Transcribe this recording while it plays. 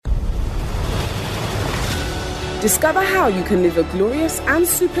Discover how you can live a glorious and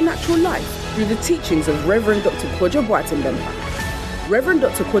supernatural life through the teachings of Reverend Dr. Kojo Boateng-Bempah. Reverend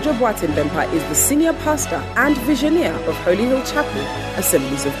Dr. Kojo Boateng-Bempah is the senior pastor and visionary of Holy Hill Chapel,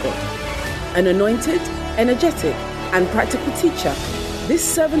 Assemblies of God. An anointed, energetic, and practical teacher, this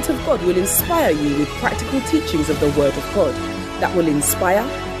servant of God will inspire you with practical teachings of the Word of God that will inspire,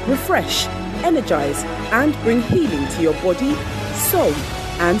 refresh, energize, and bring healing to your body, soul,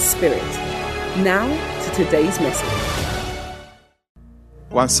 and spirit. Now to today's message.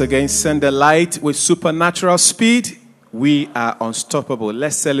 Once again, send the light with supernatural speed. We are unstoppable.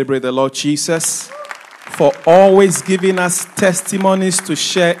 Let's celebrate the Lord Jesus for always giving us testimonies to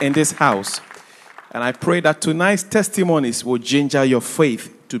share in this house. And I pray that tonight's testimonies will ginger your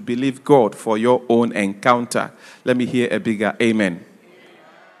faith to believe God for your own encounter. Let me hear a bigger amen.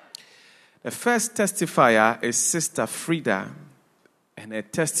 The first testifier is Sister Frida. And her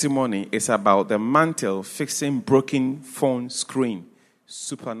testimony is about the mantle fixing broken phone screen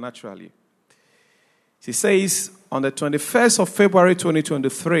supernaturally. She says, on the 21st of February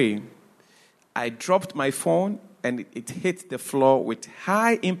 2023, I dropped my phone and it hit the floor with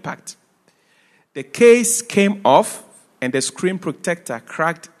high impact. The case came off and the screen protector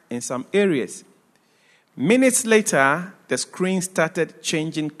cracked in some areas. Minutes later, the screen started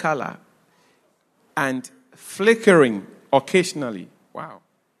changing color and flickering occasionally. Wow.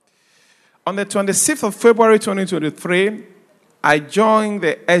 On the 26th of February 2023, I joined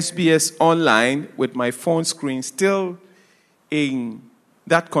the SBS online with my phone screen still in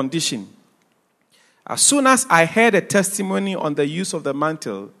that condition. As soon as I heard a testimony on the use of the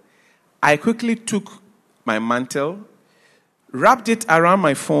mantle, I quickly took my mantle, wrapped it around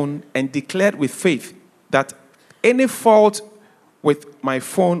my phone, and declared with faith that any fault with my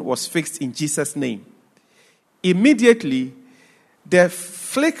phone was fixed in Jesus' name. Immediately, the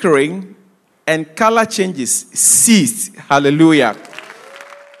flickering and color changes ceased. Hallelujah.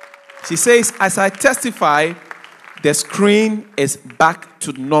 She says, as I testify, the screen is back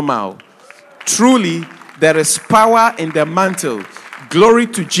to normal. Truly, there is power in the mantle. Glory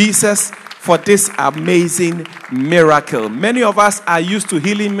to Jesus for this amazing miracle. Many of us are used to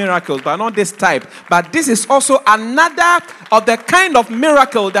healing miracles, but not this type. But this is also another of the kind of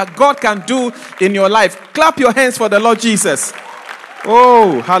miracle that God can do in your life. Clap your hands for the Lord Jesus.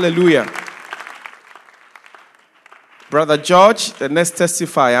 Oh, hallelujah. Brother George, the next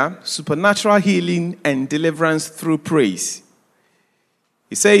testifier, supernatural healing and deliverance through praise.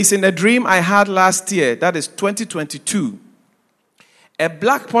 He says, in a dream I had last year, that is 2022, a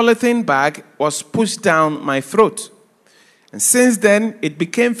black polythene bag was pushed down my throat. And since then, it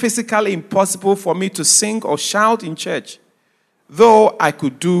became physically impossible for me to sing or shout in church, though I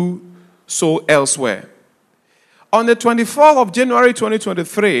could do so elsewhere. On the 24th of January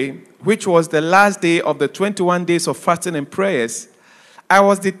 2023, which was the last day of the 21 days of fasting and prayers, I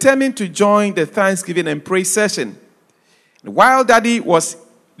was determined to join the Thanksgiving and praise session. While Daddy was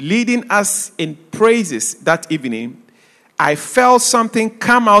leading us in praises that evening, I felt something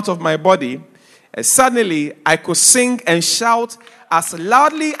come out of my body, and suddenly I could sing and shout as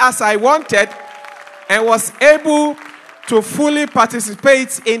loudly as I wanted and was able to fully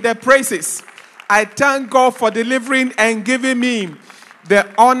participate in the praises. I thank God for delivering and giving me the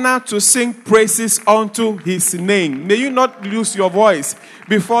honor to sing praises unto his name. May you not lose your voice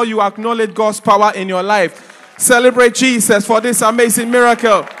before you acknowledge God's power in your life. Celebrate Jesus for this amazing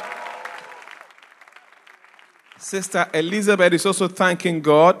miracle. Sister Elizabeth is also thanking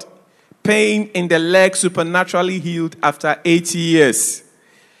God. Pain in the leg supernaturally healed after 8 years.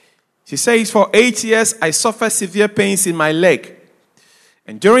 She says, for 8 years, I suffered severe pains in my leg.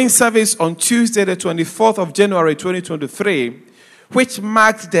 And during service on Tuesday, the 24th of January 2023, which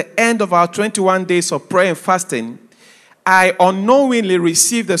marked the end of our 21 days of prayer and fasting, I unknowingly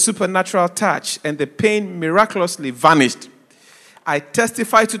received the supernatural touch and the pain miraculously vanished. I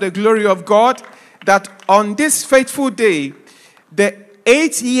testify to the glory of God that on this faithful day, the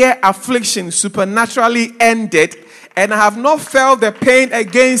 8-year affliction supernaturally ended, and I have not felt the pain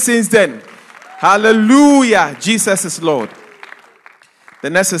again since then. Hallelujah. Jesus is Lord. The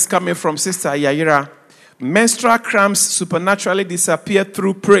next is coming from Sister Yaira. Menstrual cramps supernaturally disappeared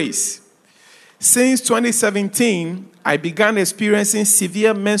through praise. Since 2017, I began experiencing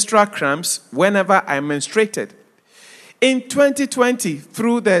severe menstrual cramps whenever I menstruated. In 2020,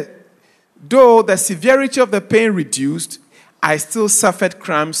 though the severity of the pain reduced, I still suffered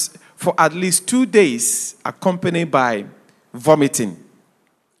cramps for at least 2 days, accompanied by vomiting.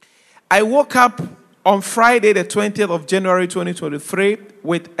 I woke up on Friday, the 20th of January 2023,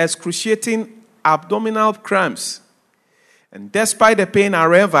 with excruciating abdominal cramps. And despite the pain,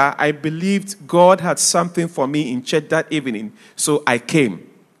 however, I believed God had something for me in church that evening, so I came.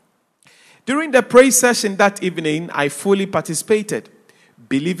 During the praise session that evening, I fully participated,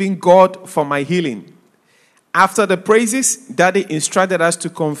 believing God for my healing. After the praises, Daddy instructed us to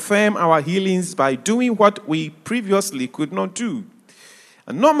confirm our healings by doing what we previously could not do.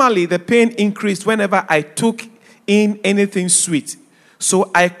 And normally, the pain increased whenever I took in anything sweet.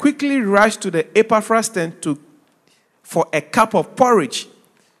 So I quickly rushed to the Epaphras tent for a cup of porridge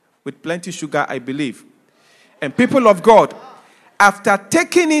with plenty sugar, I believe. And people of God, after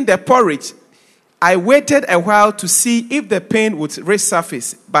taking in the porridge, I waited a while to see if the pain would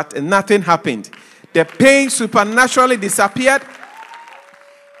resurface, but nothing happened. The pain supernaturally disappeared,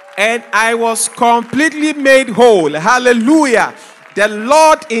 and I was completely made whole. Hallelujah. The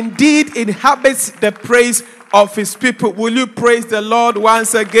Lord indeed inhabits the praise of his people. Will you praise the Lord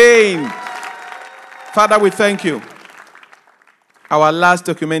once again? Father, we thank you. Our last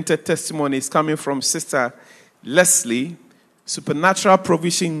documented testimony is coming from Sister Leslie, supernatural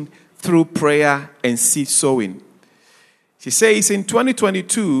provision through prayer and seed sowing. She says, in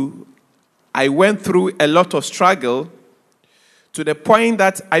 2022, I went through a lot of struggle to the point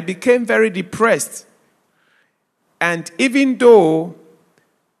that I became very depressed. And even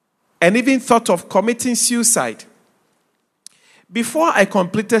thought of committing suicide. Before I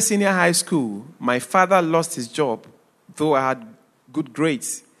completed senior high school, my father lost his job, though I had good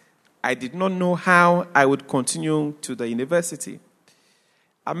grades. I did not know how I would continue to the university.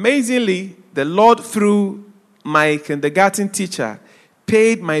 Amazingly, the Lord, through my kindergarten teacher,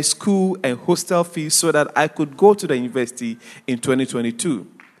 paid my school and hostel fees so that I could go to the university in 2022.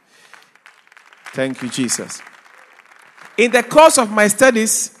 Thank you, Jesus. In the course of my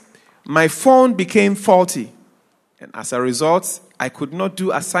studies, my phone became faulty. And as a result, I could not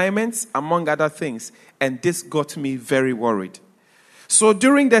do assignments, among other things. And this got me very worried. So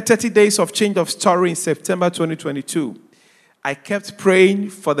during the 30 days of change of story in September 2022, I kept praying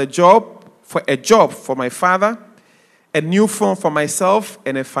for a job for my father, a new phone for myself,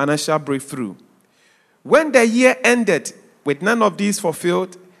 and a financial breakthrough. When the year ended with none of these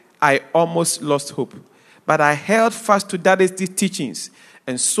fulfilled, I almost lost hope. But I held fast to Daddy's teachings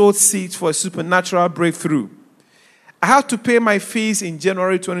and sowed seeds for a supernatural breakthrough. I had to pay my fees in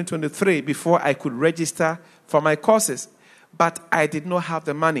January 2023 before I could register for my courses, but I did not have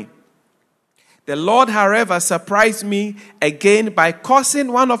the money. The Lord, however, surprised me again by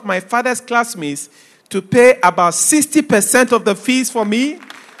causing one of my father's classmates to pay about 60% of the fees for me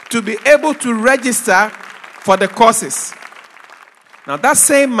to be able to register for the courses. Now, that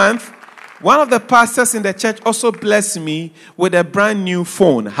same month, one of the pastors in the church also blessed me with a brand new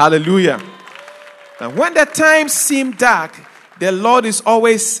phone. Hallelujah. Now, when the times seem dark, the Lord is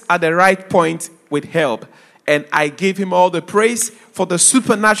always at the right point with help. And I give him all the praise for the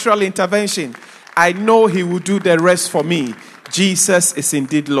supernatural intervention. I know he will do the rest for me. Jesus is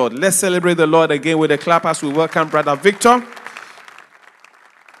indeed Lord. Let's celebrate the Lord again with a clap as we welcome Brother Victor.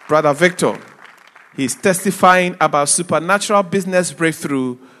 Brother Victor, he's testifying about supernatural business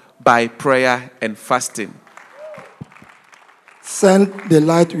breakthrough by prayer and fasting. Send the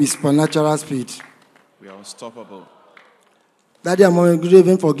light with supernatural speed. We are unstoppable. Daddy, I'm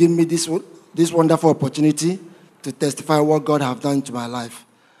grateful for giving me this wonderful opportunity to testify what God has done to my life.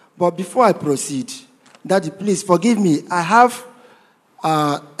 But before I proceed, Daddy, please forgive me. I have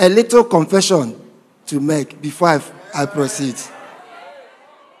a little confession to make before I proceed.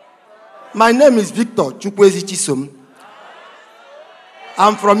 My name is Victor Chukwuezi Chisom.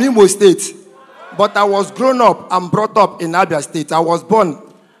 I'm from Imo State, but I was grown up and brought up in Abia State. I was born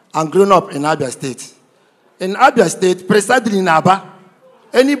and grown up in Abia State. In Abia State, precisely in Aba,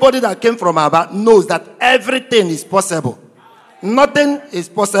 anybody that came from Aba knows that everything is possible. Nothing is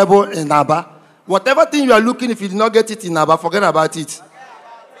possible in Aba. Whatever thing you are looking, if you did not get it in Aba, forget about it.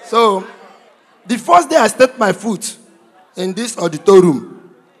 So, the first day I stepped my foot in this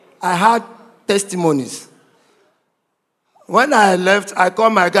auditorium, I had testimonies. When I left, I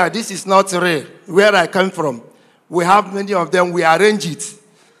called my guy, this is not real, where I come from. We have many of them, we arrange it.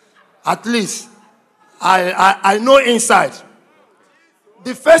 At least, I know inside.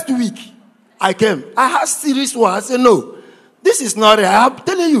 The first week I came, I had serious one. I said, no, this is not real. I'm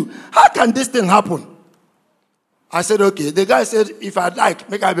telling you, how can this thing happen? I said, okay. The guy said, if I like,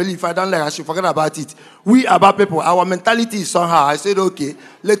 make I believe. If I don't like, I should forget about it. We Aba people, our mentality is somehow. I said, okay,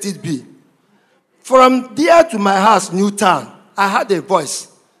 let it be. From there to my house, New Town, I had a voice.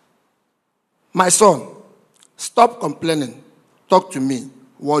 My son, stop complaining. Talk to me.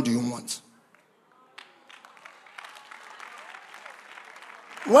 What do you want?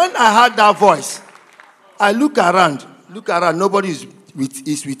 When I heard that voice, I look around. Look around, nobody is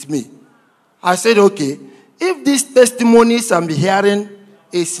with me. I said, okay, if these testimonies I'm hearing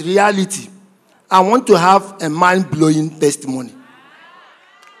is reality, I want to have a mind-blowing testimony.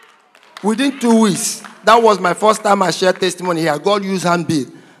 Within 2 weeks, that was my first time I shared testimony here. God used handbill,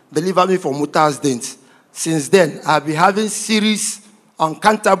 delivered me from Mutas dents. Since then, I've been having series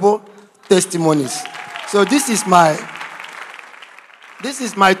uncountable testimonies. So this is my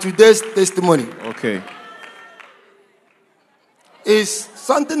today's testimony. Okay. It's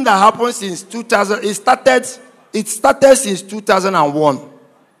something that happened since 2000. It started since 2001.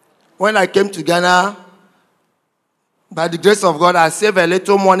 When I came to Ghana, by the grace of God, I saved a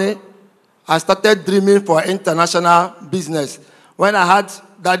little money. I started dreaming for international business. When I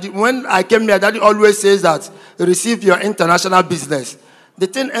came here, Daddy always says that receive your international business. The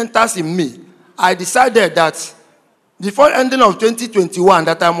thing enters in me. I decided that before ending of 2021,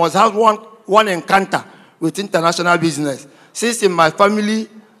 that I must have one encounter with international business. Since in my family,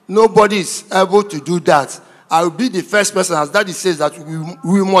 nobody is able to do that, I will be the first person, as Daddy says, that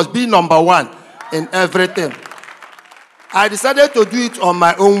we must be number one in everything. I decided to do it on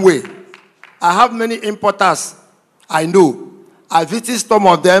my own way. I have many importers I know. I visit some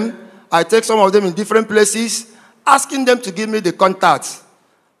of them. I take some of them in different places, asking them to give me the contacts.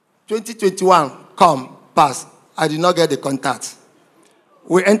 2021, pass. I did not get the contact.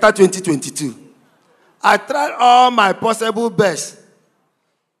 We enter 2022. I tried all my possible best.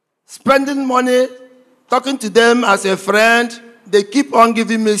 Spending money, talking to them as a friend. They keep on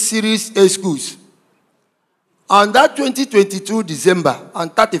giving me serious excuse. On that 2022 December, on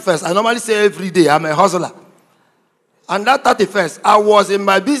 31st, I normally say every day, I'm a hustler. On that 31st, I was in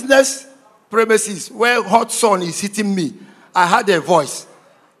my business premises where hot sun is hitting me. I had a voice.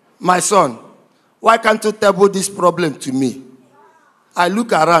 My son, why can't you table this problem to me? I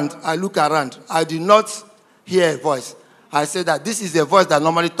look around. I did not hear a voice. I said that this is a voice that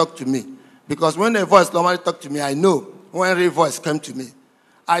normally talks to me. Because when a voice normally talks to me, I know when a voice comes to me.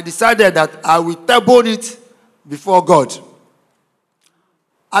 I decided that I will table it before God.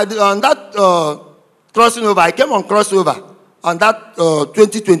 On that crossing over, I came on crossover. On that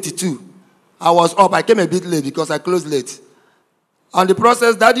 2022, I was up. I came a bit late because I closed late. On the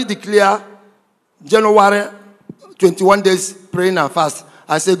process, Daddy declared January 21 days praying and fast.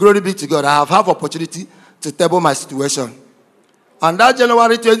 I say, glory be to God. I have opportunity to table my situation. On that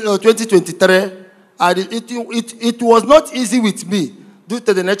January 2023, it was not easy with me due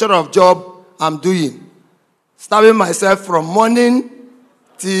to the nature of job I'm doing. Starving myself from morning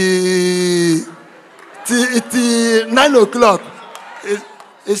till 9 o'clock.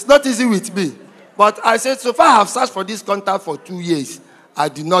 It's not easy with me. But I said, so far I have searched for this contact for 2 years. I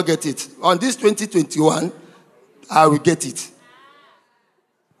did not get it. On this 2021, I will get it.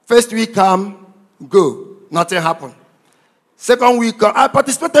 First week come, go. Nothing happened. Second week come, I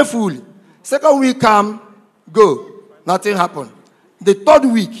participated fully. Second week come, go. Nothing happened. The third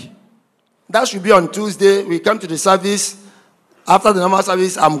week, that should be on Tuesday, we come to the service. After the normal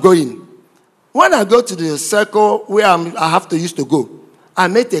service, I'm going. When I go to the circle where I have to used to go, I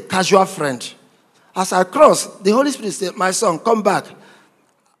met a casual friend. As I cross, the Holy Spirit said, my son, come back.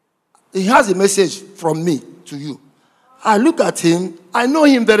 He has a message from me to you. I look at him. I know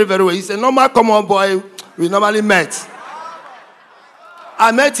him very, very well. He's a normal common boy we normally met.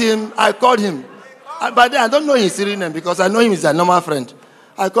 I met him. I called him. But then I don't know his real name because I know him as a normal friend.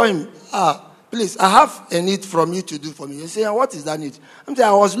 I call him, please, I have a need from you to do for me. He said, what is that need? I'm saying,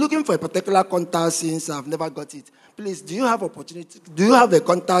 I was looking for a particular contact since I've never got it. Please, do you have opportunity? Do you have a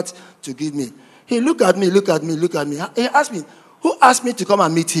contact to give me? He looked at me. He asked me, who asked me to come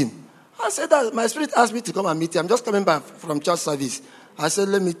and meet him? I said that my spirit asked me to come and meet him. I'm just coming back from church service. I said,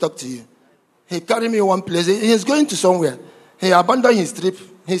 let me talk to you. He carried me one place. He's going to somewhere. He abandoned his trip.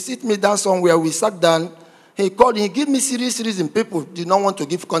 He sit me down somewhere. We sat down. He called. He gave me serious reason. People did not want to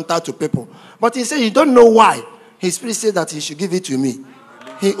give contact to people. But he said, you don't know why. His spirit said that he should give it to me.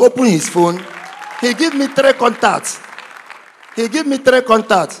 He opened his phone. He gave me 3 contacts.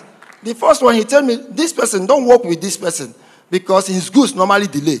 The first one, he told me, this person, don't work with this person because his goods normally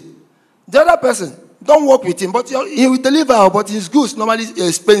delay. The other person, don't work with him, but he will deliver, but his goods normally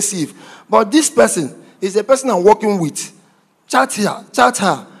expensive. But this person is the person I'm working with. Chat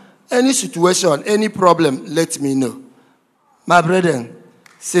her. Any situation, any problem, let me know. My brethren,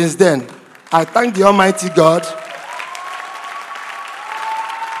 since then, I thank the Almighty God.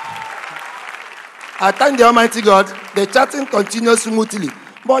 The chatting continues smoothly.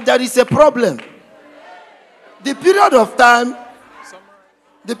 But there is a problem. The period of time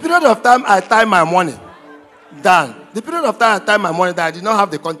I tie my money down. I did not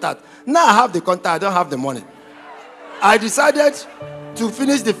have the contact. Now I have the contact, I don't have the money. I decided to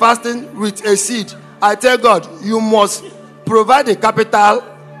finish the fasting with a seed. I tell God, you must provide the capital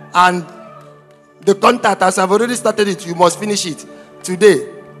and the contact. As I've already started it, you must finish it. Today,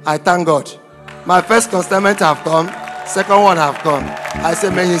 I thank God. My first consignment have come. Second one have come. I say,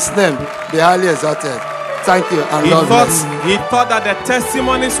 may his name be highly exalted. Thank you and God bless. He thought that the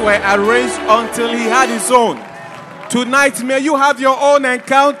testimonies were arranged until he had his own. Tonight, may you have your own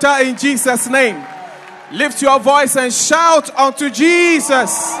encounter in Jesus' name. Lift your voice and shout unto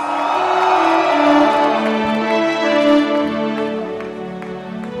Jesus.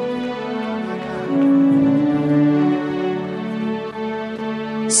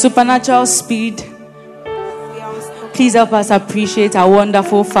 Supernatural speed. Please help us appreciate our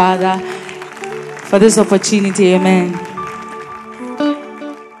wonderful Father for this opportunity. Amen.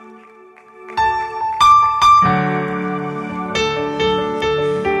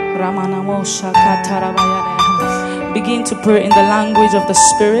 Begin to pray in the language of the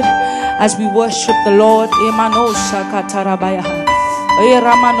Spirit as we worship the Lord.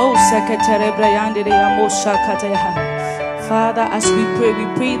 Father, as we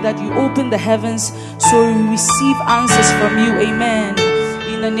pray that you open the heavens so we receive answers from you. Amen.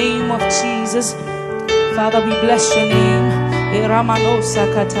 In the name of Jesus, Father, we bless your name.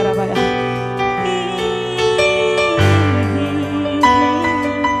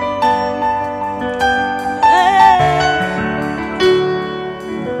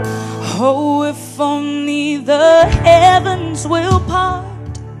 Oh, if only the heavens will part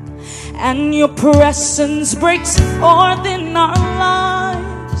and your presence breaks forth in our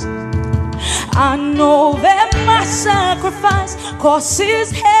lives. I know that my sacrifice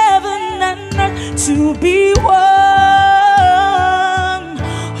causes heaven and earth to be one.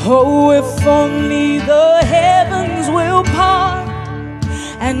 Oh, if only the heavens will part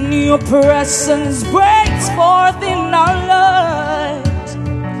and your presence breaks forth in our lives.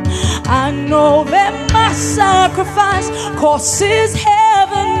 I know that my sacrifice causes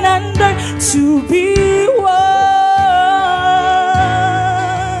heaven and earth to be one.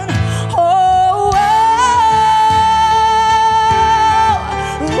 Oh,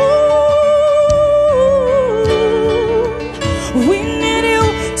 we need you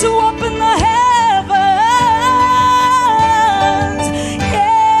to open the heavens.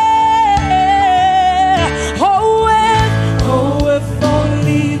 Yeah. Oh, if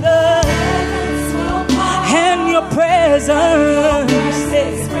only the heavens will part and your presence.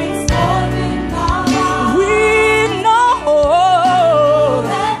 We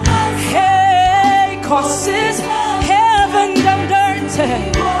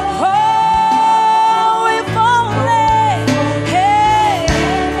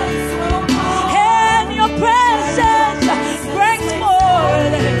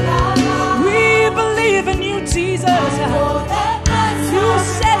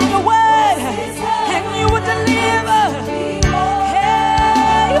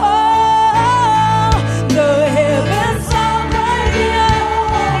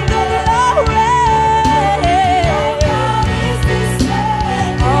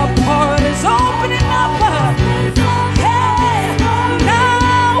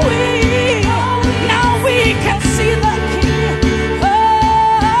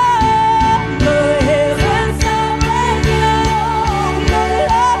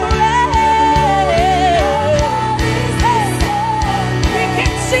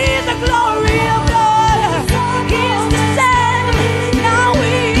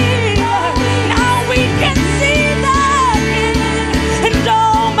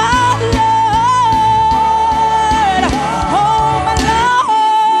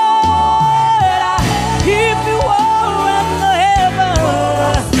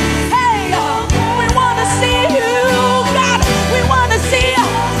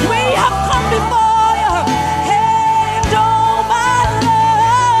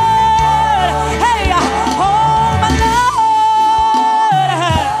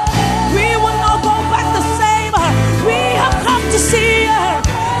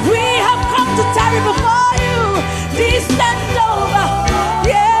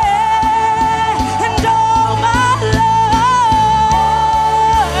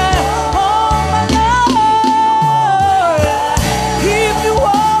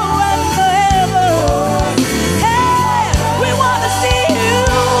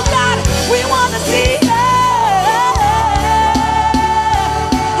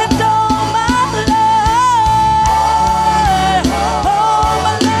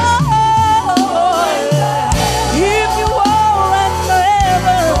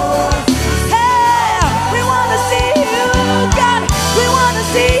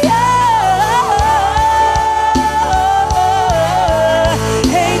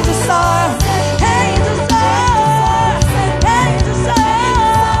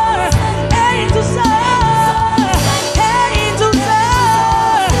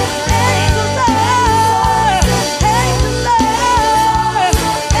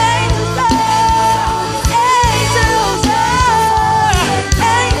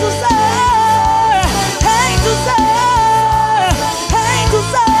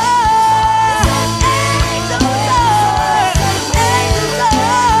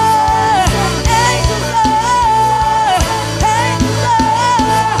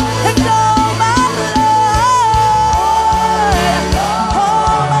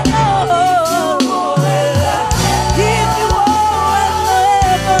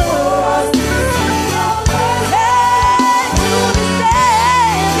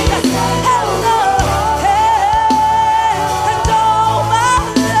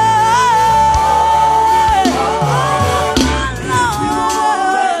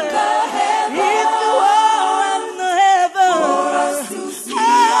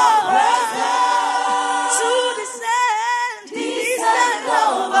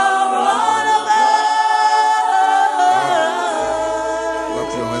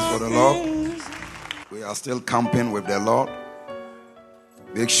your hands for the Lord. We are still camping with the Lord.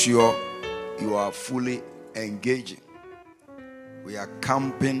 Make sure you are fully engaging. We are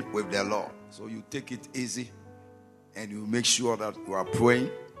camping with the Lord. So you take it easy and you make sure that you are praying.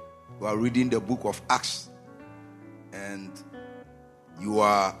 You are reading the book of Acts. And you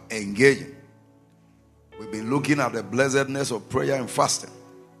are engaging. We've been looking at the blessedness of prayer and fasting.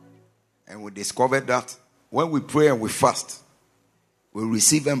 And we discovered that when we pray and we fast, we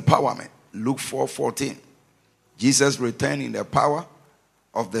receive empowerment. Luke 4:14. Jesus returned in the power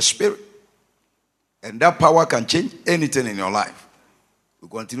of the Spirit. And that power can change anything in your life. We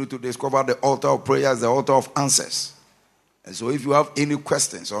continue to discover the altar of prayer as the altar of answers. And so if you have any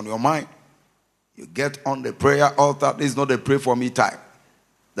questions on your mind, you get on the prayer altar. This is not a pray for me time.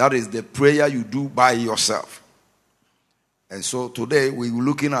 That is the prayer you do by yourself. And so today we're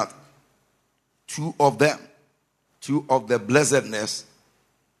looking at two of them. Two of the blessedness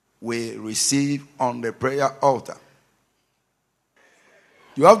we receive on the prayer altar.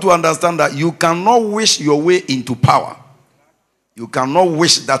 You have to understand that you cannot wish your way into power. You cannot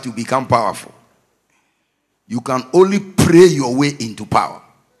wish that you become powerful. You can only pray your way into power.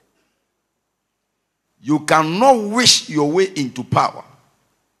 You cannot wish your way into power.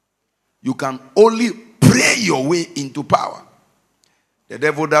 You can only pray your way into power. The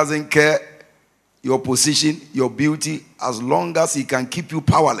devil doesn't care your position, your beauty, as long as he can keep you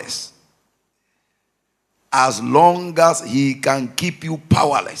powerless. As long as he can keep you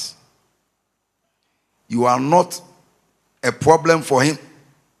powerless. You are not a problem for him.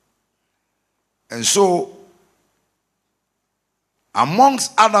 And so,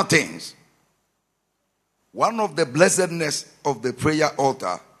 amongst other things, one of the blessedness of the prayer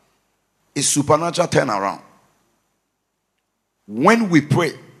altar is supernatural turnaround. When we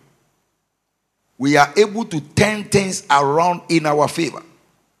pray, we are able to turn things around in our favor.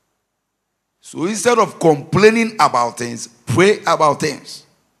 So instead of complaining about things, pray about things.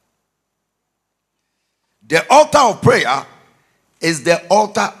 The altar of prayer is the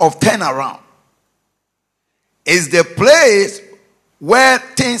altar of turnaround. It's the place where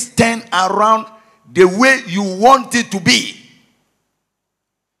things turn around the way you want it to be.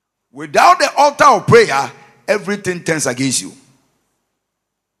 Without the altar of prayer, everything turns against you.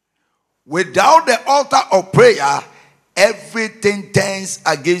 Without the altar of prayer, everything turns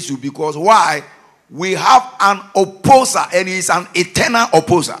against you. Because why? We have an opposer, and he is an eternal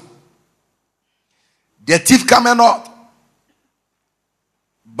opposer. The thief cometh not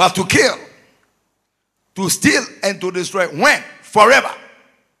but to kill, to steal, and to destroy. When? Forever.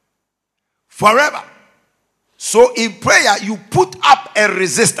 Forever. So in prayer, you put up a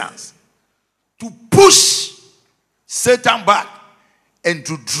resistance to push Satan back and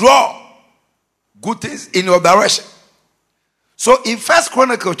to draw good things in your direction. So in 1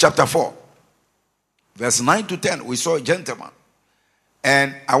 Chronicles chapter 4, verse 9 to 10, we saw a gentleman.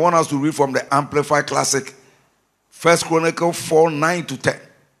 And I want us to read from the Amplified Classic, 1 Chronicles 4, 9 to 10.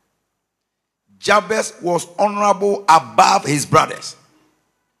 Jabez was honorable above his brothers.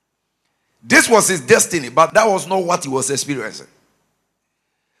 This was his destiny, but that was not what he was experiencing.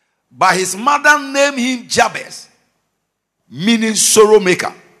 But his mother named him Jabez, meaning sorrow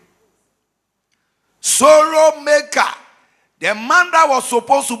maker. Sorrow maker. The man that was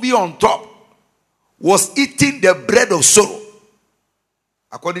supposed to be on top was eating the bread of sorrow,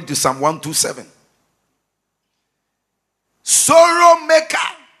 according to Psalm 127. Sorrow maker.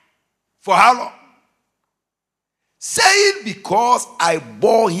 For how long? Saying, because I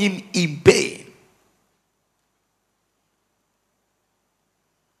bore him in pain.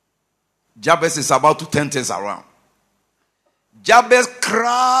 Jabez is about to turn things around. Jabez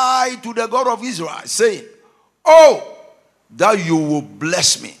cried to the God of Israel, saying, oh, that you will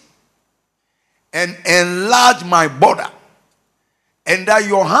bless me and enlarge my border, and that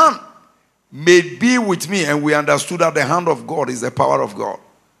your hand may be with me. And we understood that the hand of God is the power of God,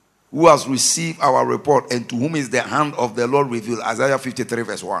 who has received our report, and to whom is the hand of the Lord revealed. Isaiah 53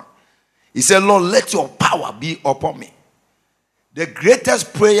 verse 1. He said, Lord, let your power be upon me. The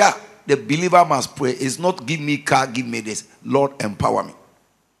greatest prayer the believer must pray is not give me car, give me this. Lord, empower me.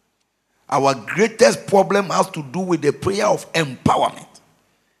 Our greatest problem has to do with the prayer of empowerment.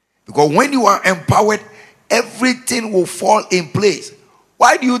 Because when you are empowered, everything will fall in place.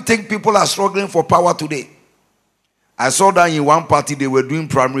 Why do you think people are struggling for power today? I saw that in one party, they were doing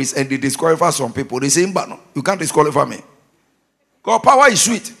primaries and they disqualified some people. They say, but no, you can't disqualify me. Because power is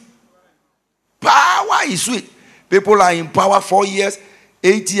sweet. Power is sweet. People are in power 4 years,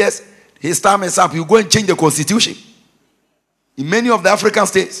 8 years. His time is up. You go and change the constitution. In many of the African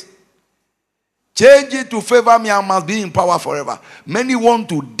states. Change it to favor me. I must be in power forever. Many want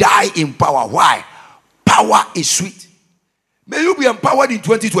to die in power. Why? Power is sweet. May you be empowered in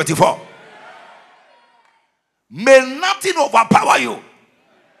 2024. May nothing overpower you.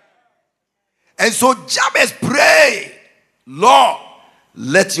 And so Jabez prayed, Lord,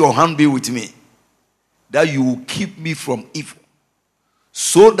 let your hand be with me, that you will keep me from evil,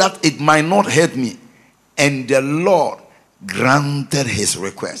 so that it might not hurt me. And the Lord granted his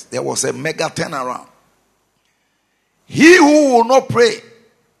request. There was a mega turnaround. He who will not pray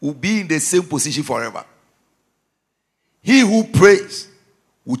will be in the same position forever. He who prays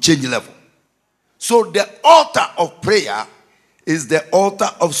will change level. So the altar of prayer is the altar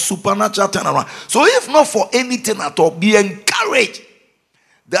of supernatural turnaround. So if not for anything at all, be encouraged.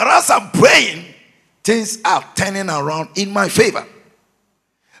 There are some praying, things are turning around in my favor.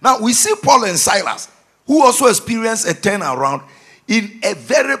 Now we see Paul and Silas, who also experienced a turnaround in a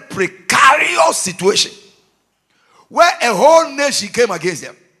very precarious situation, where a whole nation came against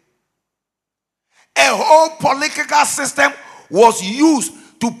them. A whole political system was used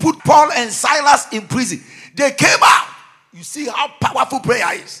to put Paul and Silas in prison. They came out. You see how powerful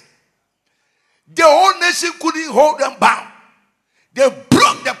prayer is. The whole nation couldn't hold them bound. They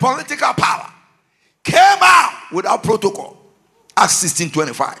broke the political power. Came out without protocol. Acts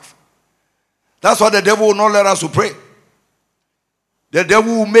 16:25. That's why the devil will not let us to pray. The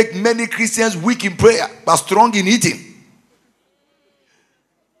devil will make many Christians weak in prayer, but strong in eating.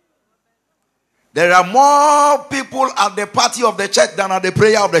 There are more people at the party of the church than at the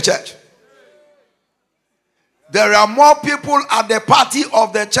prayer of the church. There are more people at the party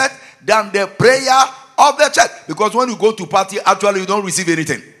of the church than the prayer of the church. Because when you go to party, actually you don't receive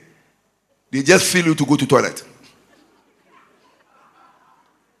anything. They just feel you to go to toilet.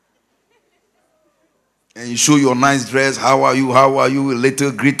 And you show your nice dress. How are you? How are you?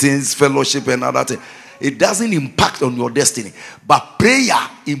 Little greetings, fellowship and other things. It doesn't impact on your destiny. But prayer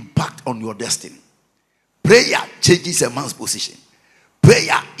impacts on your destiny. Prayer changes a man's position.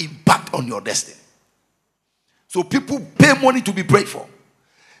 Prayer impacts on your destiny. So people pay money to be prayed for.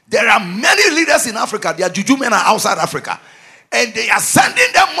 There are many leaders in Africa. Their juju men are outside Africa. And they are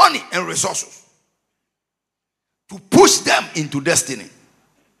sending them money and resources to push them into destiny.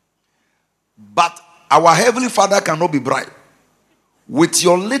 But our Heavenly Father cannot be bribed. With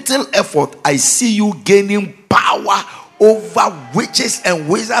your little effort, I see you gaining power over witches and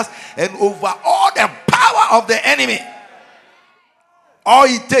wizards and over all the power of the enemy. All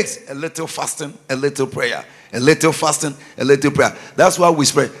it takes, a little fasting, a little prayer. A little fasting, a little prayer. That's why we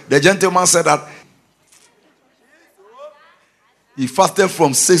pray. The gentleman said that he fasted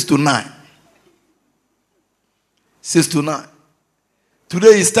from 6 to 9. 6 to 9.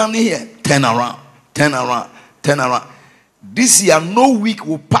 Today he's standing here. Turn around, turn around, turn around. This year, no week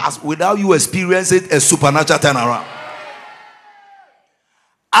will pass without you experiencing a supernatural turnaround.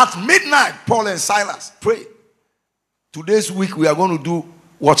 At midnight, Paul and Silas pray. Today's week, we are going to do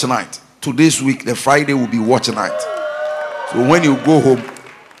watch night. Today's week, the Friday will be watch night. So when you go home,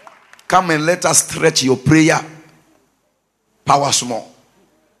 come and let us stretch your prayer power small.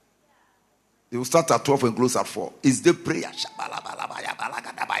 It will start at 12 and close at 4. It's the prayer.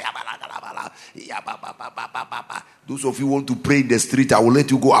 Those of you who want to pray in the street, I will let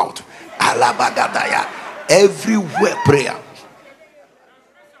you go out. Everywhere prayer.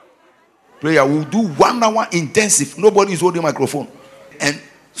 Prayer. We'll do 1 hour intensive. Nobody is holding microphone. And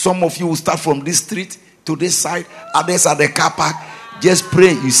some of you will start from this street to this side. Others at the car park. Just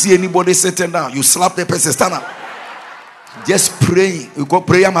pray. You see anybody sitting down, you slap the person, stand up. Just praying. You go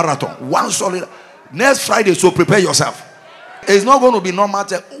prayer marathon. One solid. Next Friday, so prepare yourself. It's not going to be normal.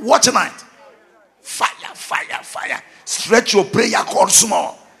 Watch night. Fire, fire, fire. Stretch your prayer cord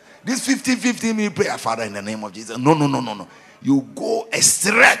small. This 15 minute prayer, Father, in the name of Jesus. No. You go a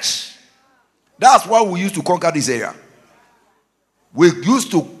stretch. That's why we used to conquer this area. We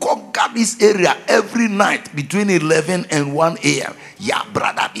used to conquer this area every night between 11 and 1 a.m. Yeah,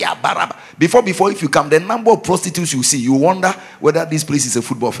 brother, yeah, baraba. Before, if you come, the number of prostitutes you see, you wonder whether this place is a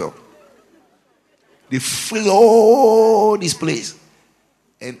football field. They fill all this place.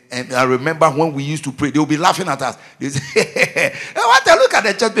 And I remember when we used to pray, they would be laughing at us. They say, what a look at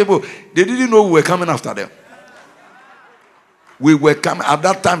the church people. They didn't know we were coming after them. We were coming at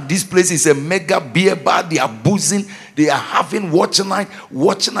that time. This place is a mega beer bar. They are boozing. They are having watch night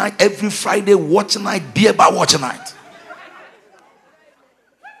every Friday. Watch night, beer bar, watch night.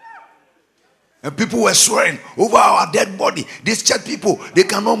 And people were swearing over our dead body. These church people, they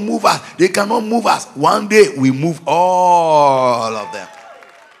cannot move us. They cannot move us. One day we move all of them.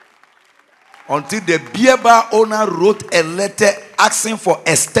 Until the beer bar owner wrote a letter asking for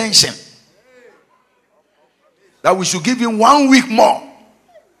extension. that we should give him 1 week more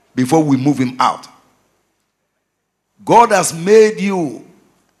before we move him out. God has made you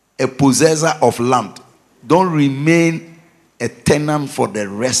a possessor of land. Don't remain a tenant for the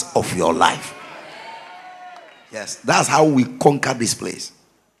rest of your life. Yes, that's how we conquer this place.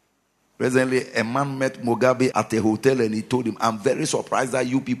 Recently, a man met Mugabe at a hotel and he told him, I'm very surprised that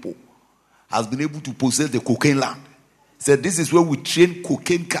you people has been able to possess the cocaine land. He said, this is where we train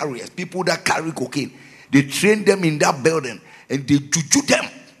cocaine carriers, people that carry cocaine. They train them in that building and they juju them.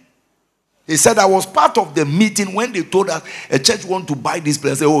 He said, I was part of the meeting when they told us a church want to buy this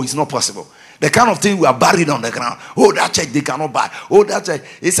place. I said, oh, it's not possible. The kind of thing we are buried on the ground. Oh, that church they cannot buy. Oh, that church.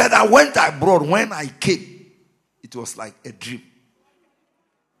 He said, I went abroad. When I came, it was like a dream.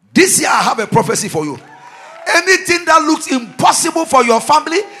 This year I have a prophecy for you. Anything that looks impossible for your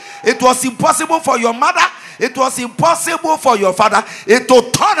family, it was impossible for your mother, it was impossible for your father, it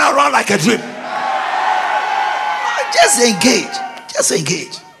will turn around like a dream. Just engage. Just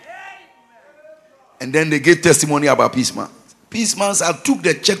engage. And then they gave testimony about Peace Man. Peace Man took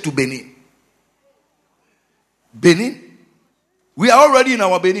the check to Benin. Benin? We are already in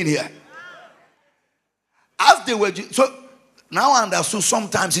our Benin here. As they were, so now I understood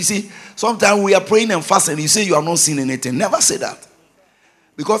sometimes, you see, sometimes we are praying and fasting, you say you are not seeing anything. Never say that.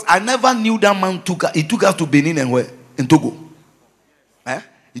 Because I never knew that man took us to Benin and where? In Togo.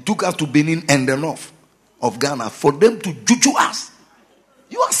 He took us to Benin and the north of Ghana for them to juju us.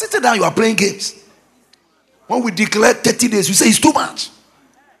 You are sitting down, you are playing games. When we declare 30 days, you say it's too much.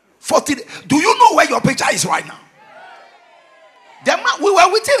 40 days. Do you know where your picture is right now? The man, we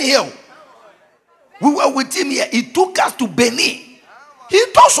were with him here. We were with him here. He took us to Benin. He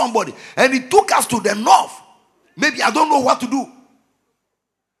told somebody. And he took us to the north. Maybe I don't know what to do.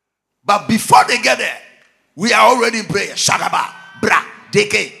 But before they get there, we are already in prayer. Shagaba, Bra,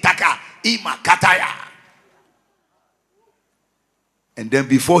 Deke, Taka, Ima, Kataya. And then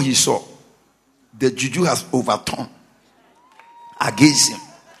before he saw, the juju has overturned against him.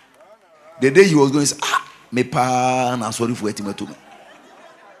 The day he was going to say, me pa na sorry for it.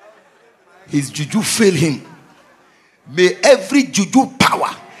 His juju failed him. May every juju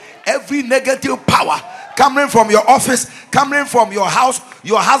power, every negative power coming from your office, coming from your house,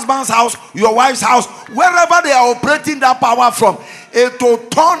 your husband's house, your wife's house, wherever they are operating that power from, it will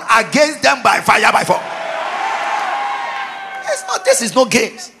turn against them by fire, by force. This is no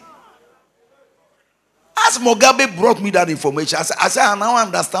games. As Mugabe brought me that information, I said, I now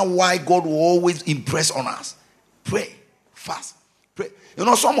understand why God will always impress on us. Pray, fast, pray. You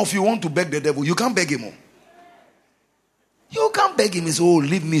know, some of you want to beg the devil. You can't beg him. You can't beg him. He says, oh,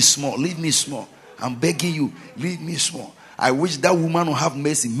 leave me small, leave me small. I'm begging you, leave me small. I wish that woman will have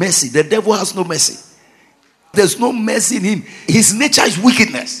mercy. Mercy. The devil has no mercy. There's no mercy in him. His nature is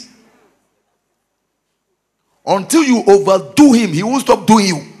wickedness. Until you overdo him, he won't stop doing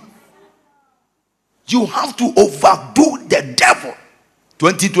you. You have to overdo the devil.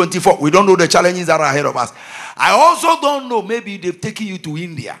 2024, we don't know the challenges that are ahead of us. I also don't know, maybe they've taken you to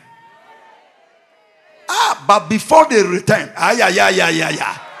India. But before they return,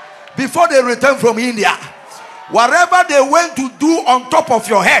 before they return from India, whatever they went to do on top of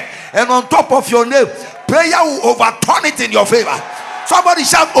your head and on top of your name, prayer will overturn it in your favor. Somebody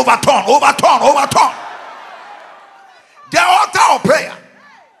shout, overturn, overturn, overturn. The altar of prayer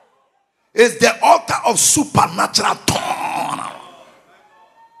is the altar of supernatural turn.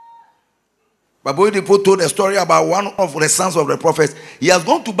 Baboy told a story about one of the sons of the prophets. He has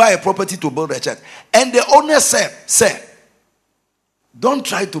gone to buy a property to build a church. And the owner said, sir, don't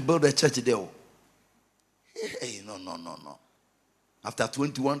try to build a church there. Hey, no. After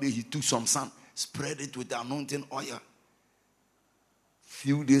 21 days, he took some sand, spread it with the anointing oil.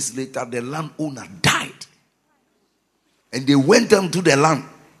 Few days later, the landowner died. And they went into the land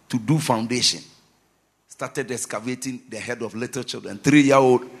to do foundation. Started excavating the head of little children.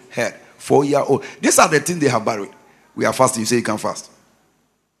 3-year-old head, 4-year-old. These are the things they have buried. We are fasting. You say you can fast.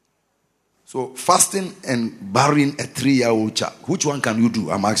 So fasting and burying a 3-year-old child. Which one can you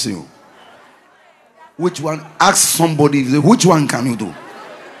do? I'm asking you. Which one? Ask somebody. Which one can you do?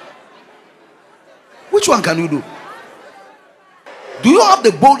 Which one can you do? Do you have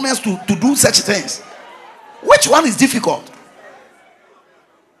the boldness to do such things? Which one is difficult?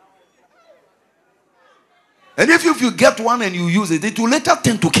 And if you get one and you use it, it will later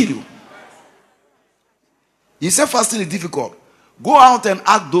tend to kill you. You say fasting is difficult. Go out and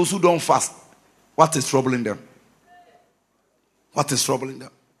ask those who don't fast. What is troubling them? What is troubling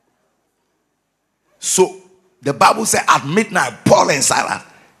them? So, the Bible said at midnight, Paul and Silas.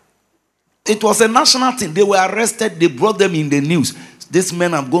 It was a national thing. They were arrested. They brought them in the news. These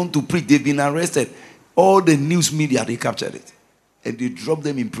men have gone to preach. They've been arrested. All the news media, they captured it. And they dropped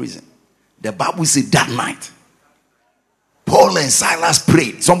them in prison. The Bible said that night, Paul and Silas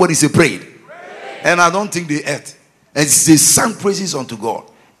prayed. Somebody say prayed. And I don't think they ate. And they sang praises unto God.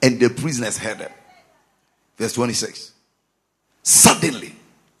 And the prisoners heard them. Verse 26. Suddenly.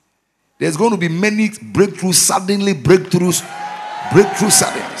 There's going to be many breakthroughs. Suddenly breakthroughs. Breakthrough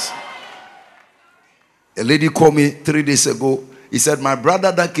suddenly. A lady called me 3 days ago. He said, my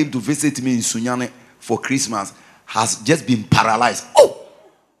brother that came to visit me in Sunyane for Christmas has just been paralyzed. Oh!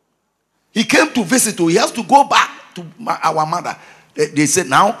 He came to visit. He has to go back to our mother. They said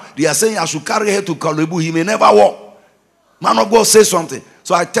now, they are saying I should carry her to Kalebu. He may never walk. Man of God say something.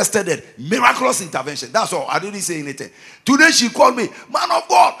 So I tested it. Miraculous intervention. That's all. I didn't say anything. Today she called me. Man of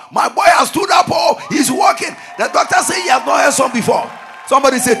God, my boy has stood up. Oh, he's walking. The doctor said he has not heard some before.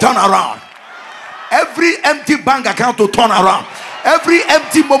 Somebody say turn around. Every empty bank account to turn around. Every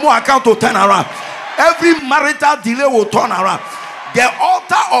empty Momo account to turn around. Every marital delay will turn around. The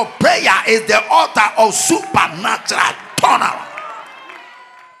altar of prayer is the altar of supernatural turnaround.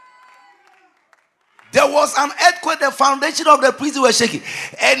 There was an earthquake, the foundation of the prison was shaking.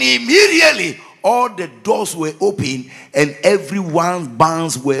 And immediately, all the doors were open and everyone's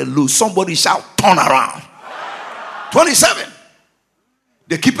bands were loose. Somebody shout, turn around. 27.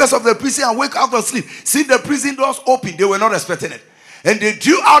 The keepers of the prison awake out of sleep. See the prison doors open. They were not expecting it. And they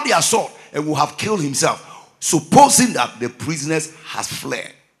drew out their sword and would have killed himself, supposing that the prisoners has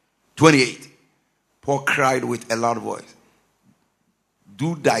fled. 28. Paul cried with a loud voice,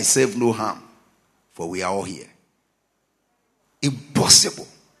 do thyself no harm, for we are all here. Impossible.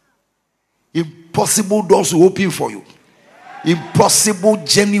 Impossible doors will open for you. Impossible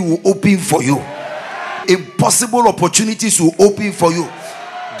journey will open for you. Impossible opportunities will open for you.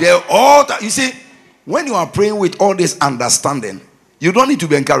 The altar, you see, when you are praying with all this understanding, you don't need to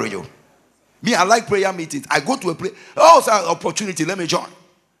be encouraged. Me, I like prayer meetings. I go to a place. Oh, it's an opportunity. Let me join.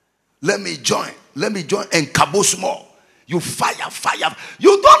 Let me join. Let me join and cabo small. You fire.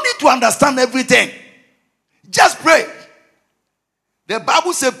 You don't need to understand everything. Just pray. The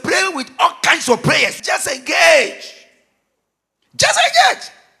Bible says pray with all kinds of prayers. Just engage. Just engage.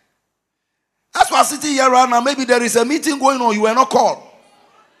 That's why I'm sitting here right now. Maybe there is a meeting going on. You were not called.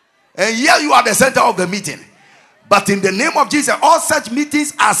 And here you are the center of the meeting. But in the name of Jesus, all such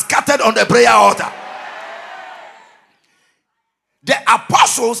meetings are scattered on the prayer altar. The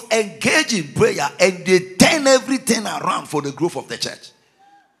apostles engage in prayer and they turn everything around for the growth of the church.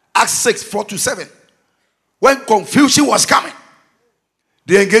 Acts 6, 4-7. When confusion was coming,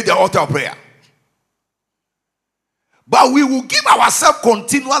 they engaged the altar of prayer. But we will give ourselves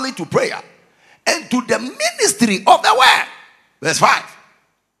continually to prayer and to the ministry of the word. Verse 5.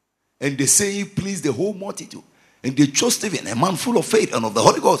 And they say, please the whole multitude. And they chose Stephen, a man full of faith and of the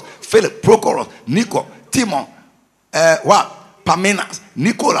Holy Ghost, Philip, Prochorus, Nico, Timon, Parmenas,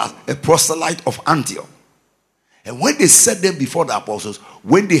 Nicholas, a proselyte of Antioch. And when they set them before the apostles,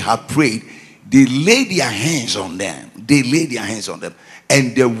 when they had prayed, they laid their hands on them.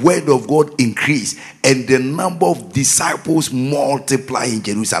 And the word of God increased. And the number of disciples multiply in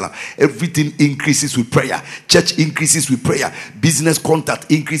Jerusalem. Everything increases with prayer. Church increases with prayer. Business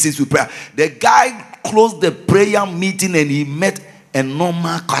contact increases with prayer. The guy closed the prayer meeting and he met a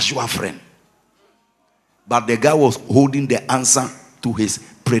normal casual friend. But the guy was holding the answer to his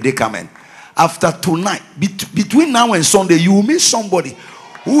predicament. After tonight, between now and Sunday, you will meet somebody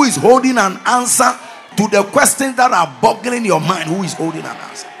who is holding an answer to the questions that are boggling your mind. Who is holding an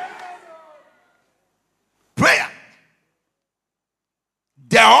answer? Prayer.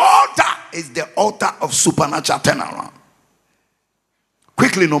 The altar is the altar of supernatural turnaround.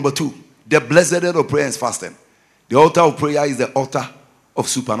 Quickly, number 2. The blessedness of prayer and fasting. The altar of prayer is the altar of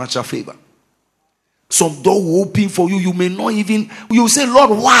supernatural favor. Some door will open for you. You may not even, you will say,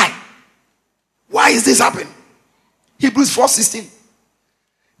 Lord, why? Why is this happening? Hebrews 4:16.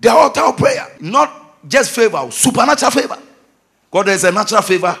 The altar of prayer. Not just favor, supernatural favor. God, there's a natural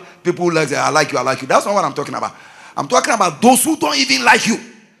favor. People who like say, I like you. That's not what I'm talking about. I'm talking about those who don't even like you.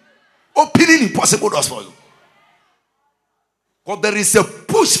 Opening impossible doors for you. Because there is a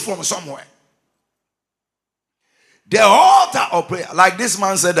push from somewhere. The altar of prayer. Like this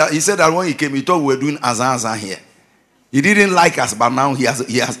man said that, he said that when he came, he thought we were doing azan here. He didn't like us, but now he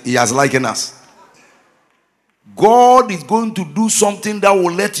has likened us. God is going to do something that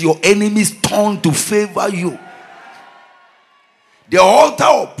will let your enemies turn to favor you. The altar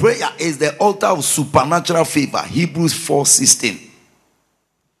of prayer is the altar of supernatural favor. Hebrews 4:16.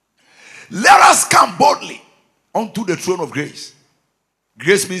 Let us come boldly unto the throne of grace.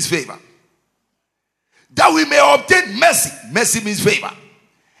 Grace means favor. That we may obtain mercy. Mercy means favor.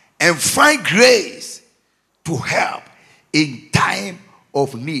 And find grace to help in time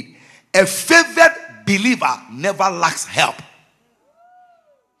of need. A favored believer never lacks help.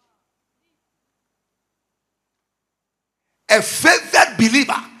 A favored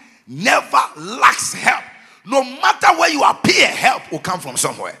believer never lacks help. No matter where you appear, help will come from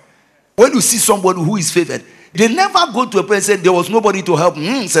somewhere. When you see somebody who is favored, they never go to a place and say there was nobody to help.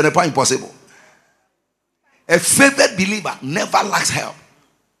 It's impossible. A favored believer never lacks help.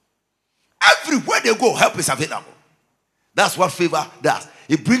 Everywhere they go, help is available. That's what favor does.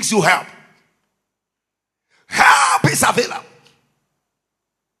 It brings you help. Help is available.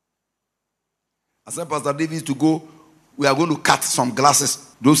 I said, Pastor David used to go, we are going to cut some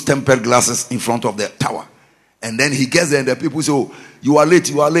glasses, those tempered glasses in front of the tower. And then he gets there and the people say, oh, you are late.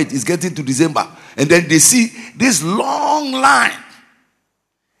 It's getting to December. And then they see this long line.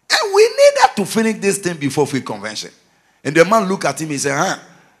 And we needed to finish this thing before free convention. And the man looked at him and said,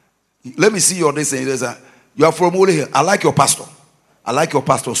 let me see your this. And he said, you are from over here. I like your pastor,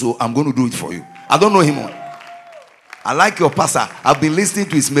 so I'm going to do it for you. I don't know him. I like your pastor. I've been listening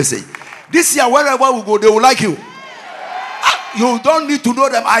to his message. This year, wherever we go, they will like you. You don't need to know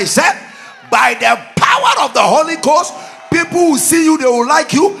them. I said, by the power of the Holy Ghost, people will see you, they will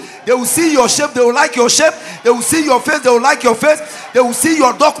like you. They will see your shape, they will like your shape. They will see your face, they will like your face. They will see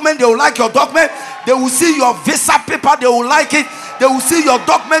your document, they will like your document. They will see your visa paper, they will like it. They will see your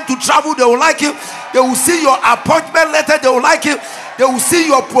document to travel, they will like it. They will see your appointment letter, they will like it. They will see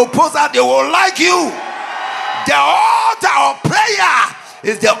your proposal, they will like you. The altar of prayer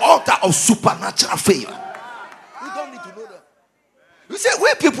is the altar of supernatural favor. You don't need to know that. You say,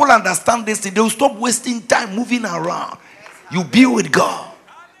 when people understand this thing, they will stop wasting time moving around. You be with God.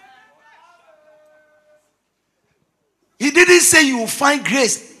 He didn't say you will find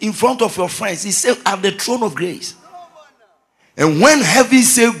grace in front of your friends. He said at the throne of grace. And when heaven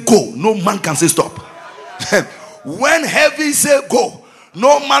say go, no man can say stop. When heaven say go,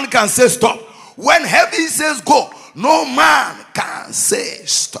 no man can say stop. When heaven says go, no man can say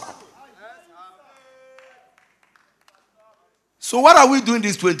stop. So what are we doing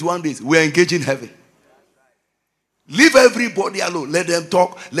these 21 days? We are engaging heaven. Leave everybody alone. Let them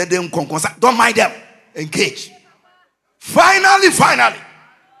talk. Let them converse. Don't mind them. Engage. Finally,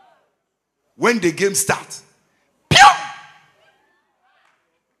 when the game starts, pew!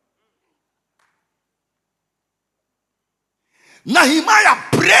 Nehemiah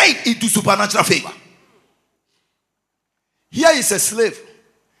prayed into supernatural favor. Here is a slave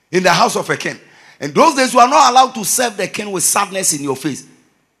in the house of a king. In those days, you are not allowed to serve the king with sadness in your face.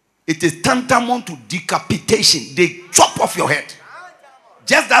 It is tantamount to decapitation. They chop off your head.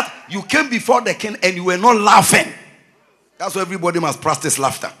 Just that you came before the king and you were not laughing. That's why everybody must practice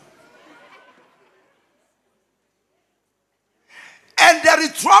laughter. And there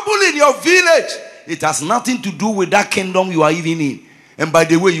is trouble in your village. It has nothing to do with that kingdom you are even in. And by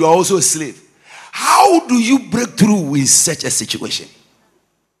the way, you are also a slave. How do you break through in such a situation?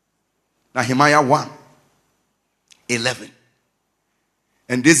 Nehemiah 1:11.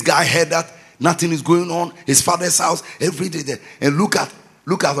 And this guy heard that nothing is going on. His father's house every day there. And look at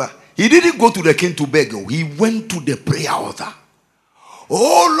her. He didn't go to the king to beg. He went to the prayer altar.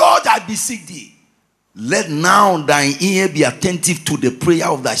 Oh Lord, I beseech thee. Let now thine ear be attentive to the prayer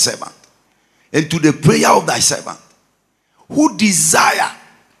of thy servant. And to the prayer of thy servant, who desire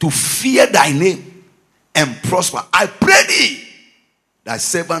to fear thy name and prosper. I pray thee, thy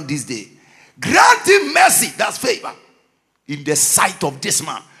servant this day. Grant him mercy, that's favor, in the sight of this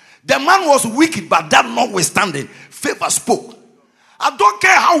man. The man was wicked, but that notwithstanding, favor spoke. I don't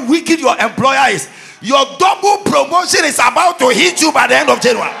care how wicked your employer is. Your double promotion is about to hit you by the end of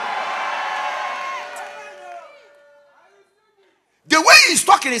January. The way he's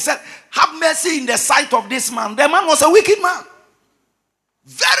talking, he said, have mercy in the sight of this man. The man was a wicked man.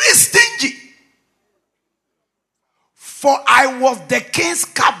 Very stingy. For I was the king's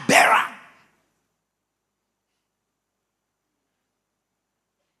cupbearer.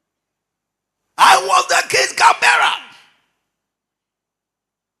 I was the king's cupbearer.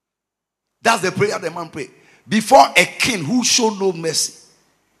 That's the prayer the man prayed. Before a king who showed no mercy,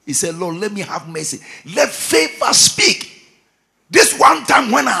 he said, Lord, let me have mercy. Let favor speak. This one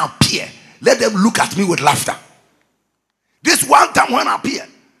time when I appear, let them look at me with laughter. This one time when I appear,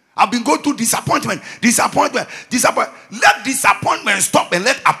 I've been going through disappointment. Let disappointment stop and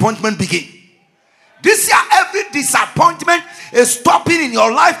let appointment begin. This year, every disappointment is stopping in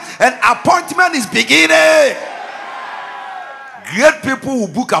your life and appointment is beginning. Great people will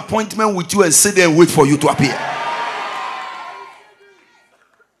book appointment with you and sit there and wait for you to appear.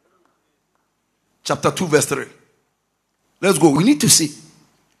 Chapter 2 verse 3. Let's go. We need to see.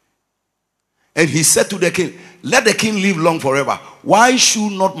 And he said to the king, let the king live long forever. Why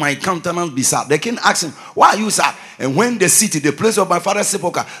should not my countenance be sad? The king asked him, why are you sad? And when the city, the place of my father's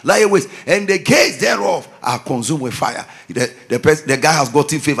sepulchre, lie waste, and the gates thereof are consumed with fire. The guy has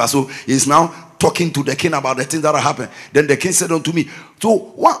gotten favor, so he's now talking to the king about the things that are happening. Then the king said unto me, so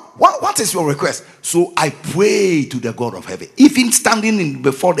what is your request? So I pray to the God of heaven. Even standing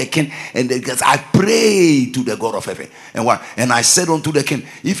before the king, and the guys, I pray to the God of heaven. And what? And I said unto the king,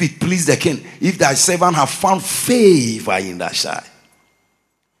 if it please the king, if thy servant have found favor in thy sight,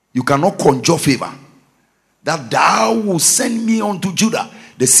 you cannot conjure favor, that thou will send me unto Judah,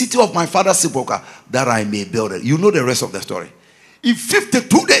 the city of my father's sepulchre, that I may build it. You know the rest of the story. In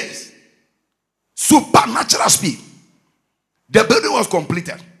 52 days, supernatural speed, the building was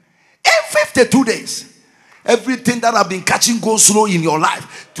completed. In 52 days, everything that have been catching go slow in your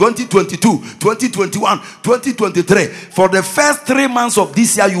life, 2022, 2021, 2023, for the first 3 months of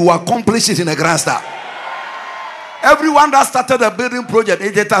this year, you will accomplish it in a grand style. Everyone that started a building project,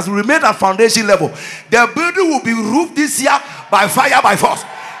 it has remained at foundation level. The building will be roofed this year by fire, by force.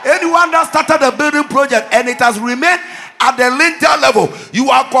 Anyone that started a building project and it has remained at the lintel level,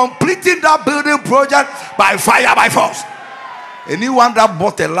 you are completing that building project by fire, by force. Anyone that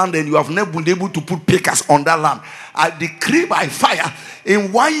bought a land and you have never been able to put pickers on that land, I decree by fire,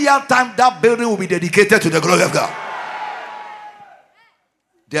 in 1 year time, that building will be dedicated to the glory of God.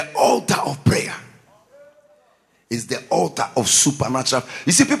 The altar of prayer is the altar of supernatural.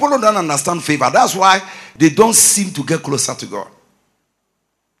 You see, people don't understand favor. That's why they don't seem to get closer to God.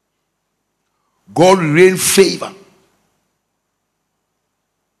 God will rain favor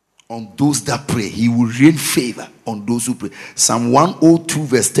on those that pray. He will rain favor on those who pray. Psalm 102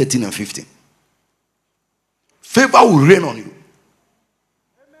 verse 13 and 15. Favor will rain on you.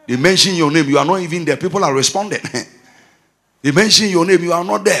 They mention your name, you are not even there. People are responding. They mention your name, you are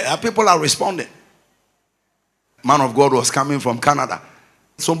not there. People are responding. Man of God was coming from Canada.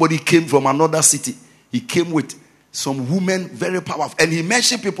 Somebody came from another city. He came with some women, very powerful. And he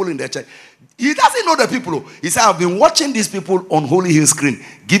mentioned people in the church. He doesn't know the people. He said, I've been watching these people on Holy Hill screen.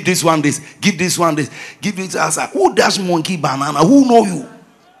 Give this one this. Give this one this. Give this. I said, who does monkey banana? Who know you?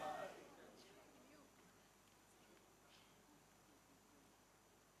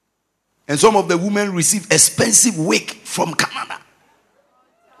 And some of the women received expensive wig from Canada.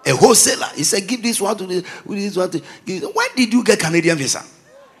 A wholesaler. He said, give this one to this. This one to this. When did you get Canadian visa?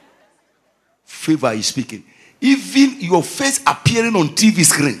 Favor is speaking. Even your face appearing on TV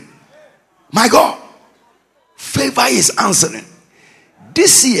screen. My God. Favor is answering.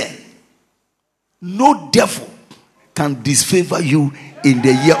 This year, no devil can disfavor you in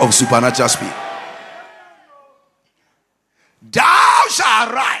the year of supernatural speed. Thou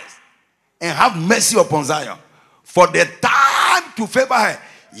shalt arise and have mercy upon Zion, for the time to favor her.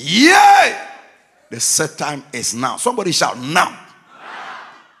 Yea, the set time is now. Somebody shout now.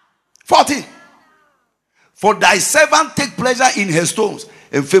 14. For thy servant take pleasure in her stones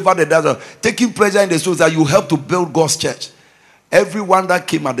and favor the desert. Taking pleasure in the stones that you help to build God's church. Everyone that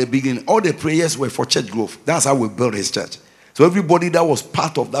came at the beginning, all the prayers were for church growth. That's how we built his church. So everybody that was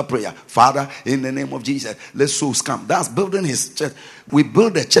part of that prayer, Father, in the name of Jesus, let souls come. That's building his church. We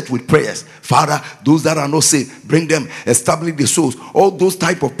build the church with prayers. Father, those that are not saved, bring them, establish the souls. All those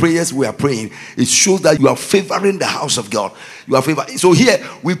type of prayers we are praying, it shows that you are favoring the house of God. You are favoring. So here,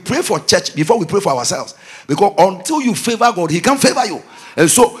 we pray for church before we pray for ourselves. Because until you favor God, he can't favor you.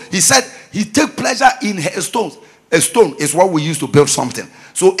 And so he said, he take pleasure in her stones. A stone is what we use to build something.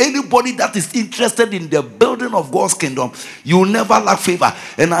 So anybody that is interested in the building of God's kingdom, you will never lack favor.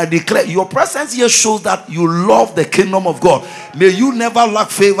 And I declare, your presence here shows that you love the kingdom of God. May you never lack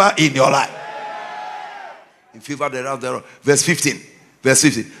favor in your life. In favor thereof. Verse 15. Verse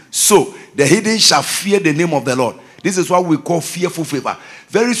 15. So the hidden shall fear the name of the Lord. This is what we call fearful favor.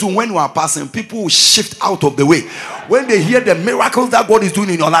 Very soon when you are passing, people will shift out of the way. When they hear the miracles that God is doing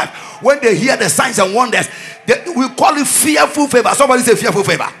in your life, when they hear the signs and wonders, we call it fearful favor. Somebody say fearful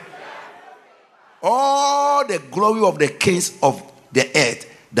favor. All the glory of the kings of the earth,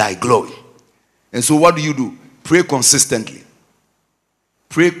 thy glory. And so what do? Pray consistently.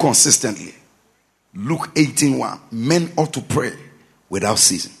 Pray consistently. Luke 18:1. Men ought to pray without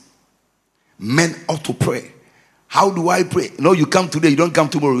ceasing. Men ought to pray. How do I pray? No, you come today, you don't come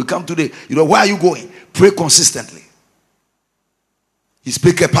tomorrow. You come today. You know, where are you going? Pray consistently. He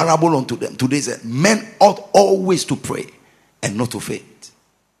spake a parable unto them. Today said, men ought always to pray and not to faint.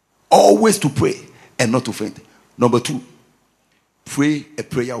 Always to pray and not to faint. Number 2, pray a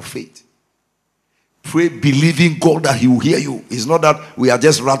prayer of faith. Pray believing God that he will hear you. It's not that we are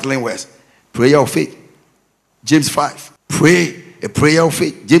just rattling words. Prayer of faith. James 5. Pray a prayer of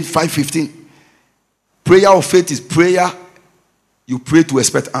faith. James 5:15. Prayer of faith is prayer. You pray to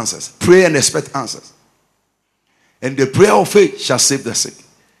expect answers. Pray and expect answers. And the prayer of faith shall save the sick.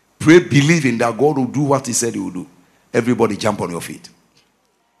 Pray believing that God will do what he said he will do. Everybody jump on your feet.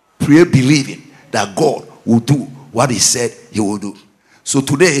 Pray believing that God will do what he said he will do. So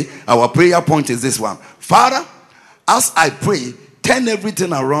today, our prayer point is this one. Father, as I pray, turn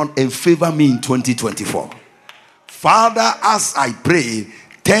everything around and favor me in 2024. Father, as I pray,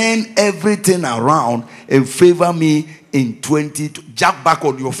 turn everything around and favor me in 2020. Jack back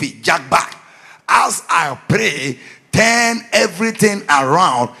on your feet. Jack back. As I pray, turn everything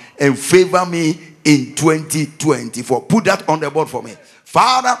around and favor me in 2024. Put that on the board for me.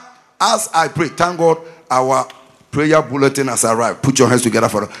 Father, as I pray, thank God our prayer bulletin has arrived. Put your hands together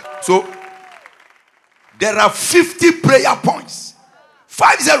for it. So, there are 50 prayer points.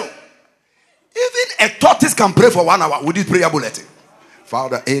 50. Even a tortoise can pray for 1 hour with this prayer bulletin.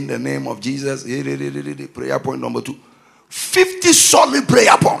 Father, in the name of Jesus, prayer point number 2. 50 solid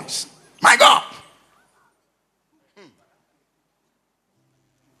prayer points. My God.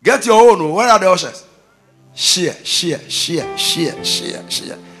 Get your own. Where are the ushers? Share.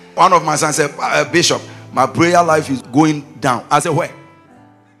 One of my sons said, Bishop, my prayer life is going down. I said, where?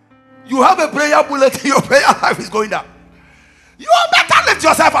 You have a prayer bulletin, your prayer life is going down. You better lift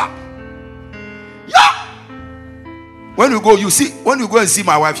yourself up. Yeah. When you go, when you go and see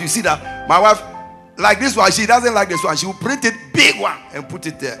my wife, you see that my wife, like this one, she doesn't like this one. She will print it big one and put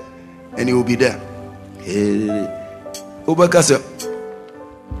it there. And it will be there. Obaka said,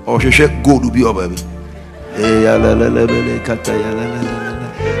 oh, she said, go to be over baby.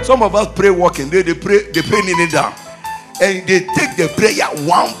 Some of us pray walking, they pray kneeling down. And they take the prayer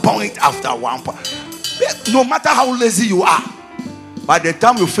 1 point after 1 point. No matter how lazy you are, by the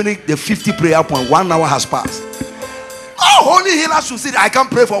time you finish the 50 prayer point, 1 hour has passed. Oh, holy healer should say, I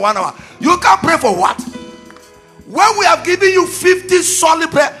can't pray for 1 hour. You can't pray for what? When we have given you 50 solid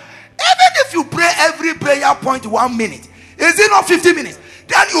prayer, even if you pray every prayer point 1 minute, is it not 50 minutes?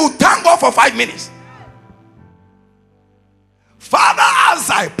 Then you thank God for 5 minutes. Father, as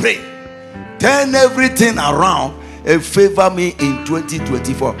I pray, turn everything around and favor me in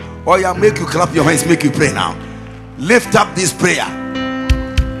 2024. Oh yeah, make you clap your hands, make you pray now. Lift up this prayer.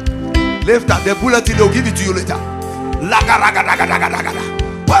 Lift up the bulletin, they'll give it to you later. What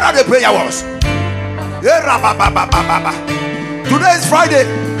are the prayer words? Today is Friday.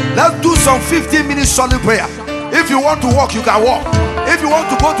 Let's do some 15 minutes solid prayer. If you want to walk, you can walk. If you want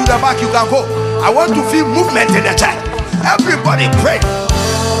to go to the back, you can go. I want to feel movement in the church. Everybody pray.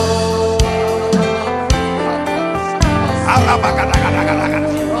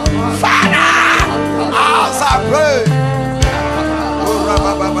 Father, as I pray,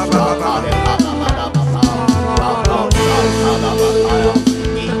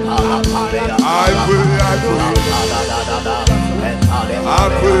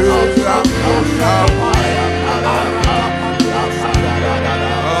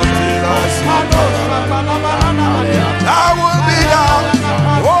 I will be down.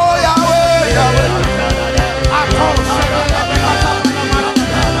 Oh, Yahweh, Yahweh.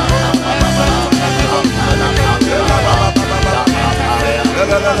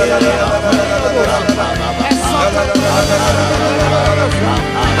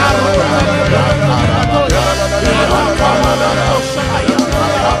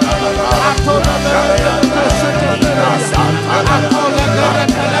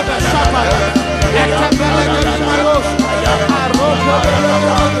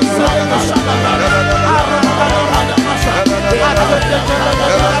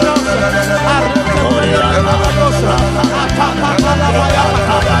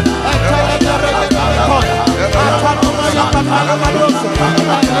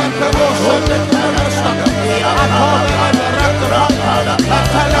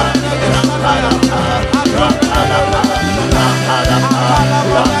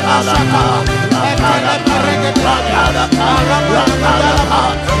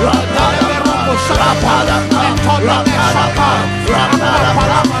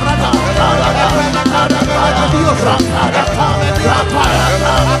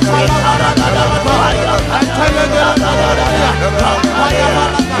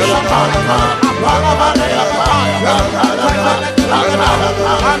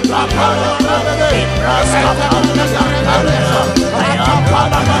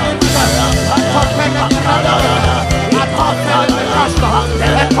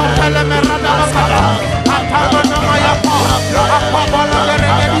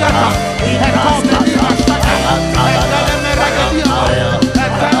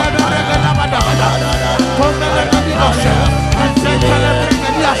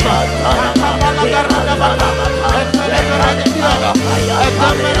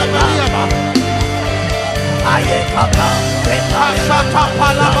 Ashata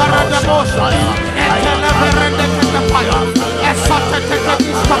palabara de bosa, eteleverende ketapaya, esate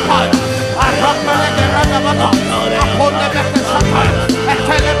teketistapaya, arapele de radabata, aponde beke sataya,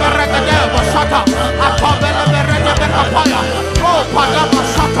 eteleverende de bosata, atobele verende bekapaya, o padama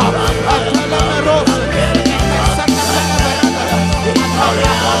sata, eteleverose, eseketeleverende,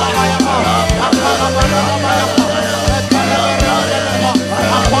 atala palabaya, atala palabaya, eteleverende bepa,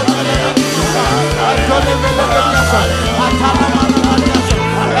 apondele bekisa, eteleverende bekisa, atala palabaya,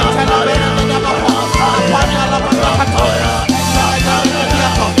 eteleverende bepa, apandala palabaya, eteleverende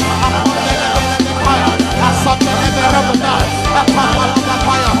bepa, apondele bekaya, asatele verende, apapala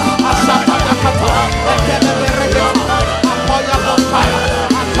papaya, asata dekata, eteleverende, apaya bokaya,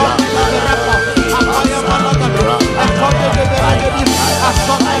 atobele berepa, apaya balagada, atobele verende,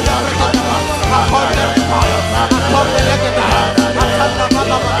 asatele verende, apondele bekaya, atobele gada, atala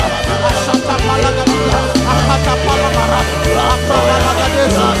palabaya, asata palagada, apata palabara, apala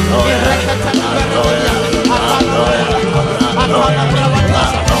gadesa, irekete verende, atala verende, atala verende,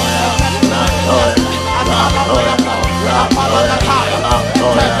 atala verende, apala gataya,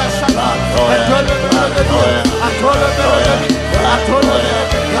 etebesata, etole verende, atole verende, atole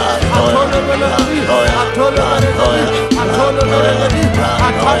verende, atole verende, atole verende, atole verende,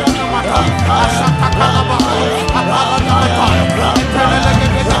 atala namata, asata kalaba, apala namataya, etele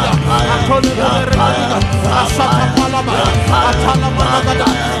gedegeda, atole verende, asata palaba, atala balagada,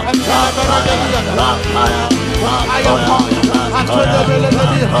 etele verende, ayapaya, atole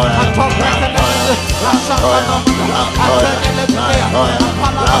verende, atole verende, asata namata, atele gedegeda,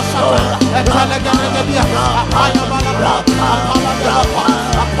 apala asata, etele gedegeda, apaya balaba, apala balaba,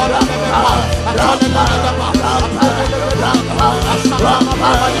 apala balaba, atole gedegeda, apale gedegeda, asata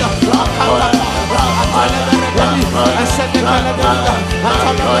namaya, akala atole verende, esete gedegeda,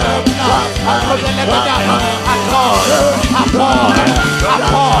 atole gedegeda, atole gedegeda,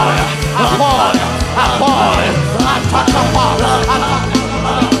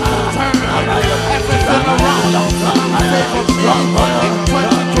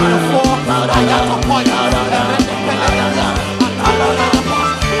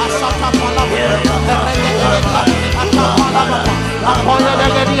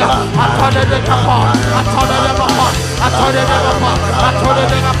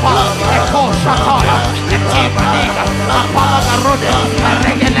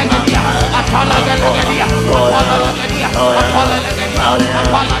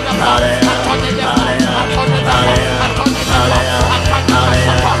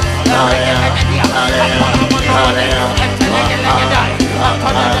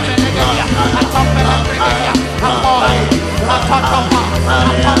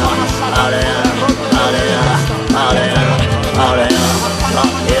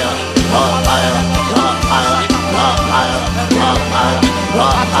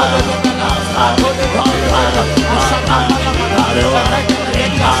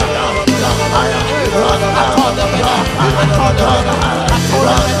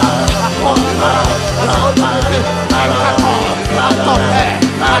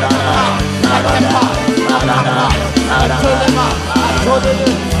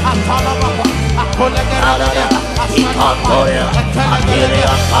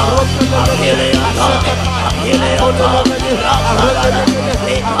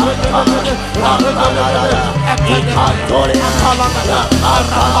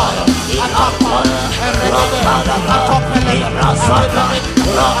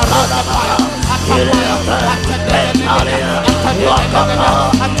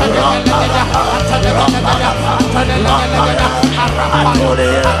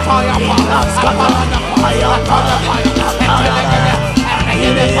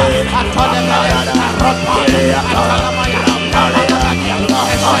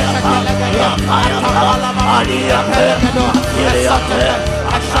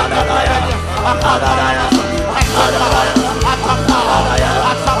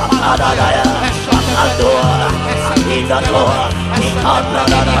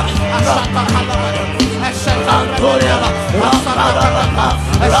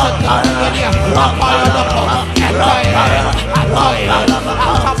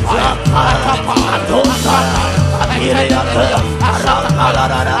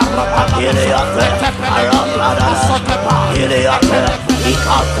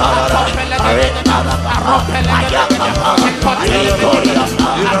 everything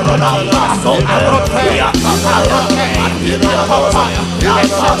around us. In 2024,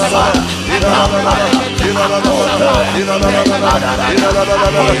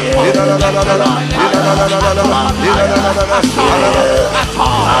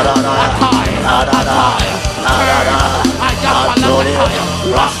 I got a point.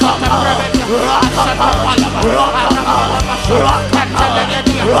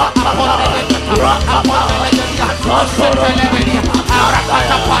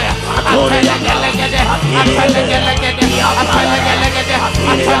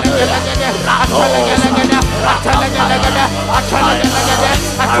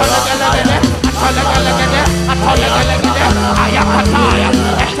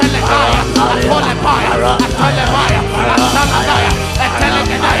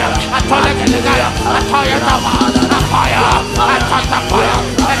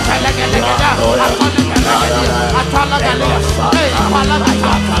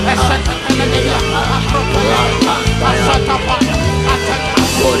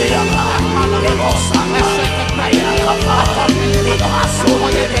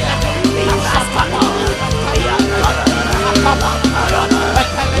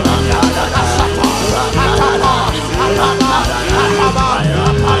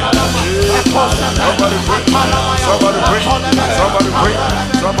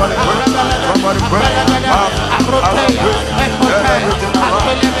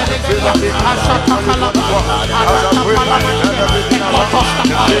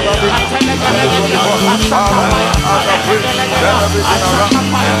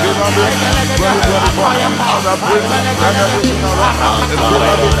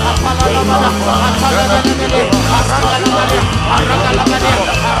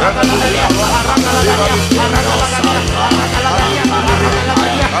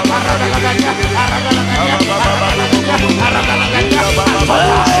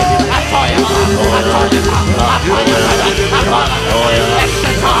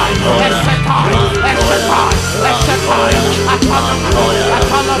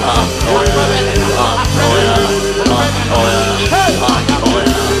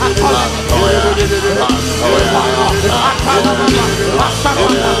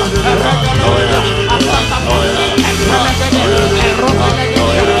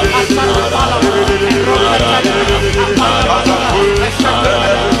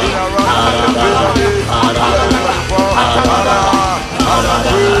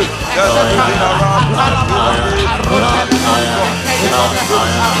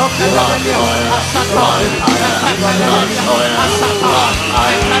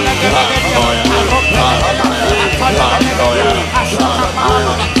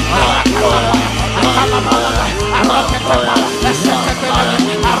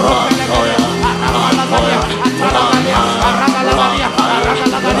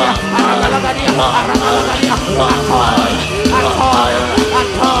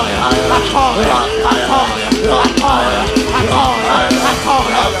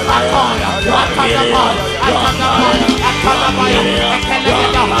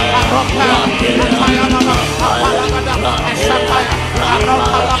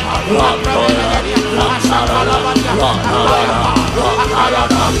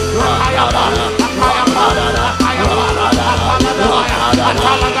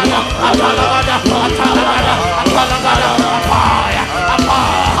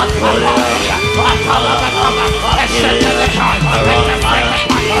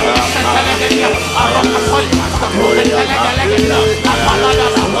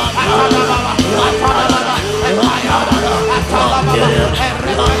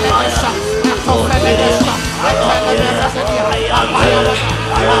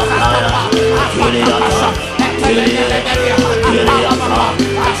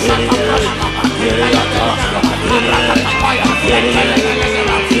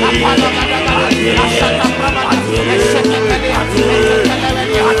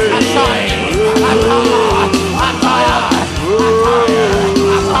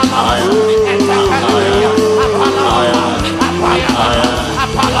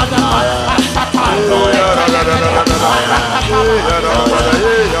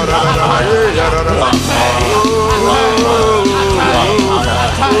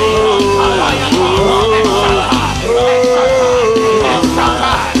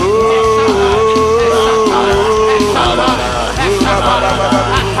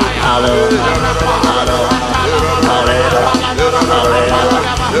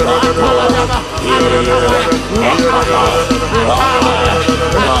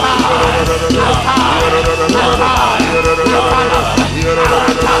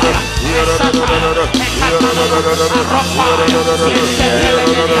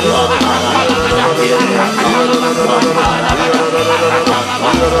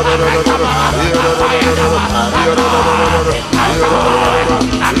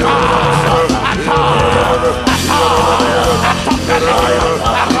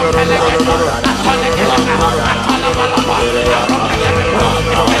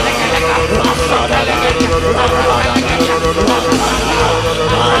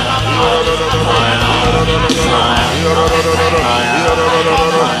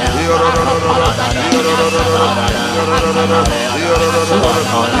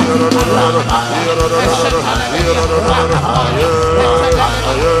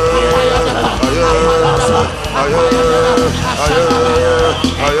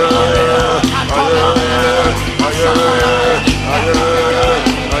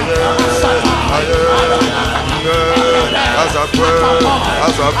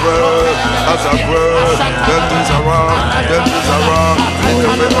 As I pray, them things are wrong, in the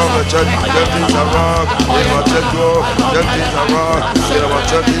name of the church, them things are wrong, in my church, them things are wrong, in our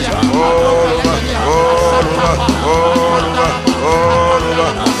churches, all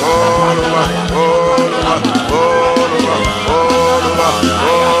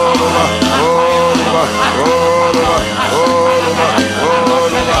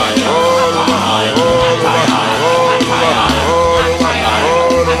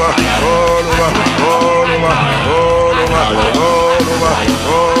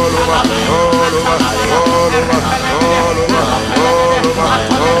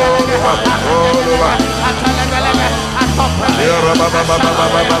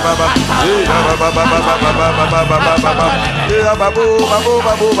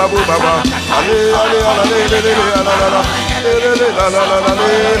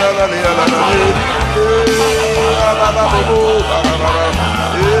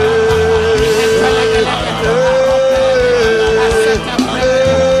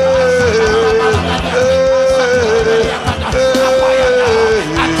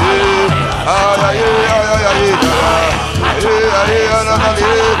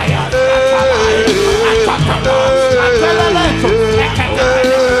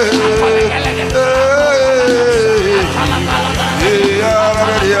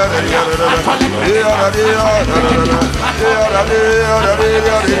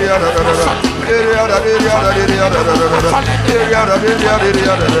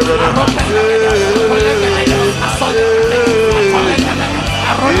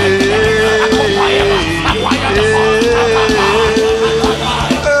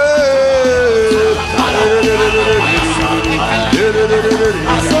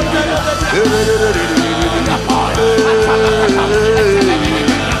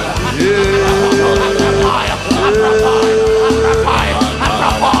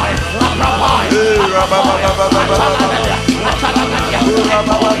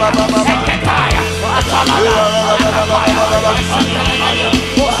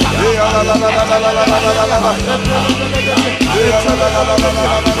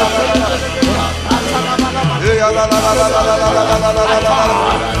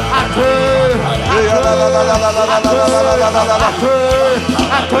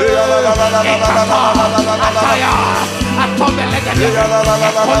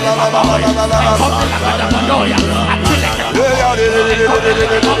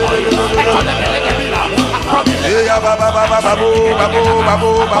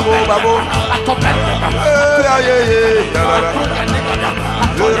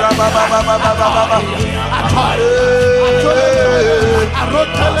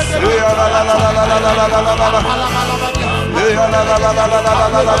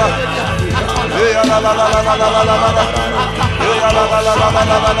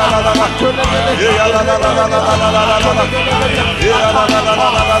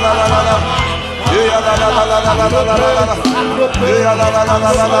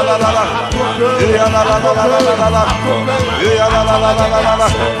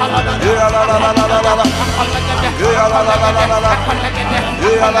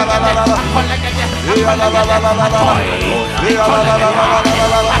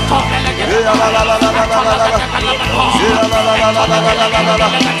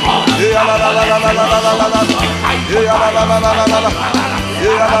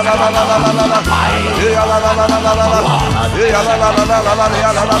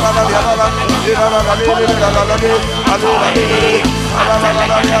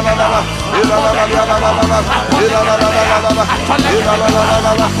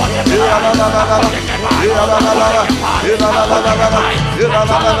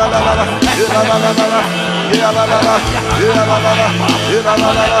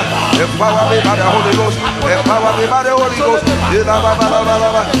Empower me by the Holy Ghost. Empower me by the Holy Ghost.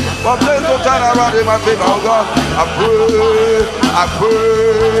 For place to turn around in my favor, oh God. I pray, I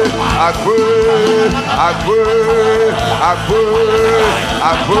pray, I pray, I pray, I pray, I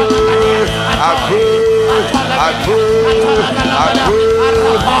pray, I pray, I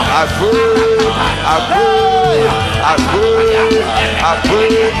pray, I pray, I pray, I pray, I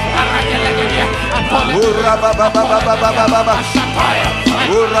pray. Ura ba ba ba ba ba ba ba ba ba.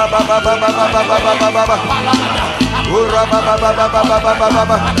 Ura ba ba ba ba ba ba ba ba ba ba. Ura ba ba ba ba ba ba ba ba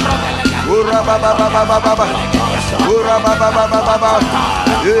ba.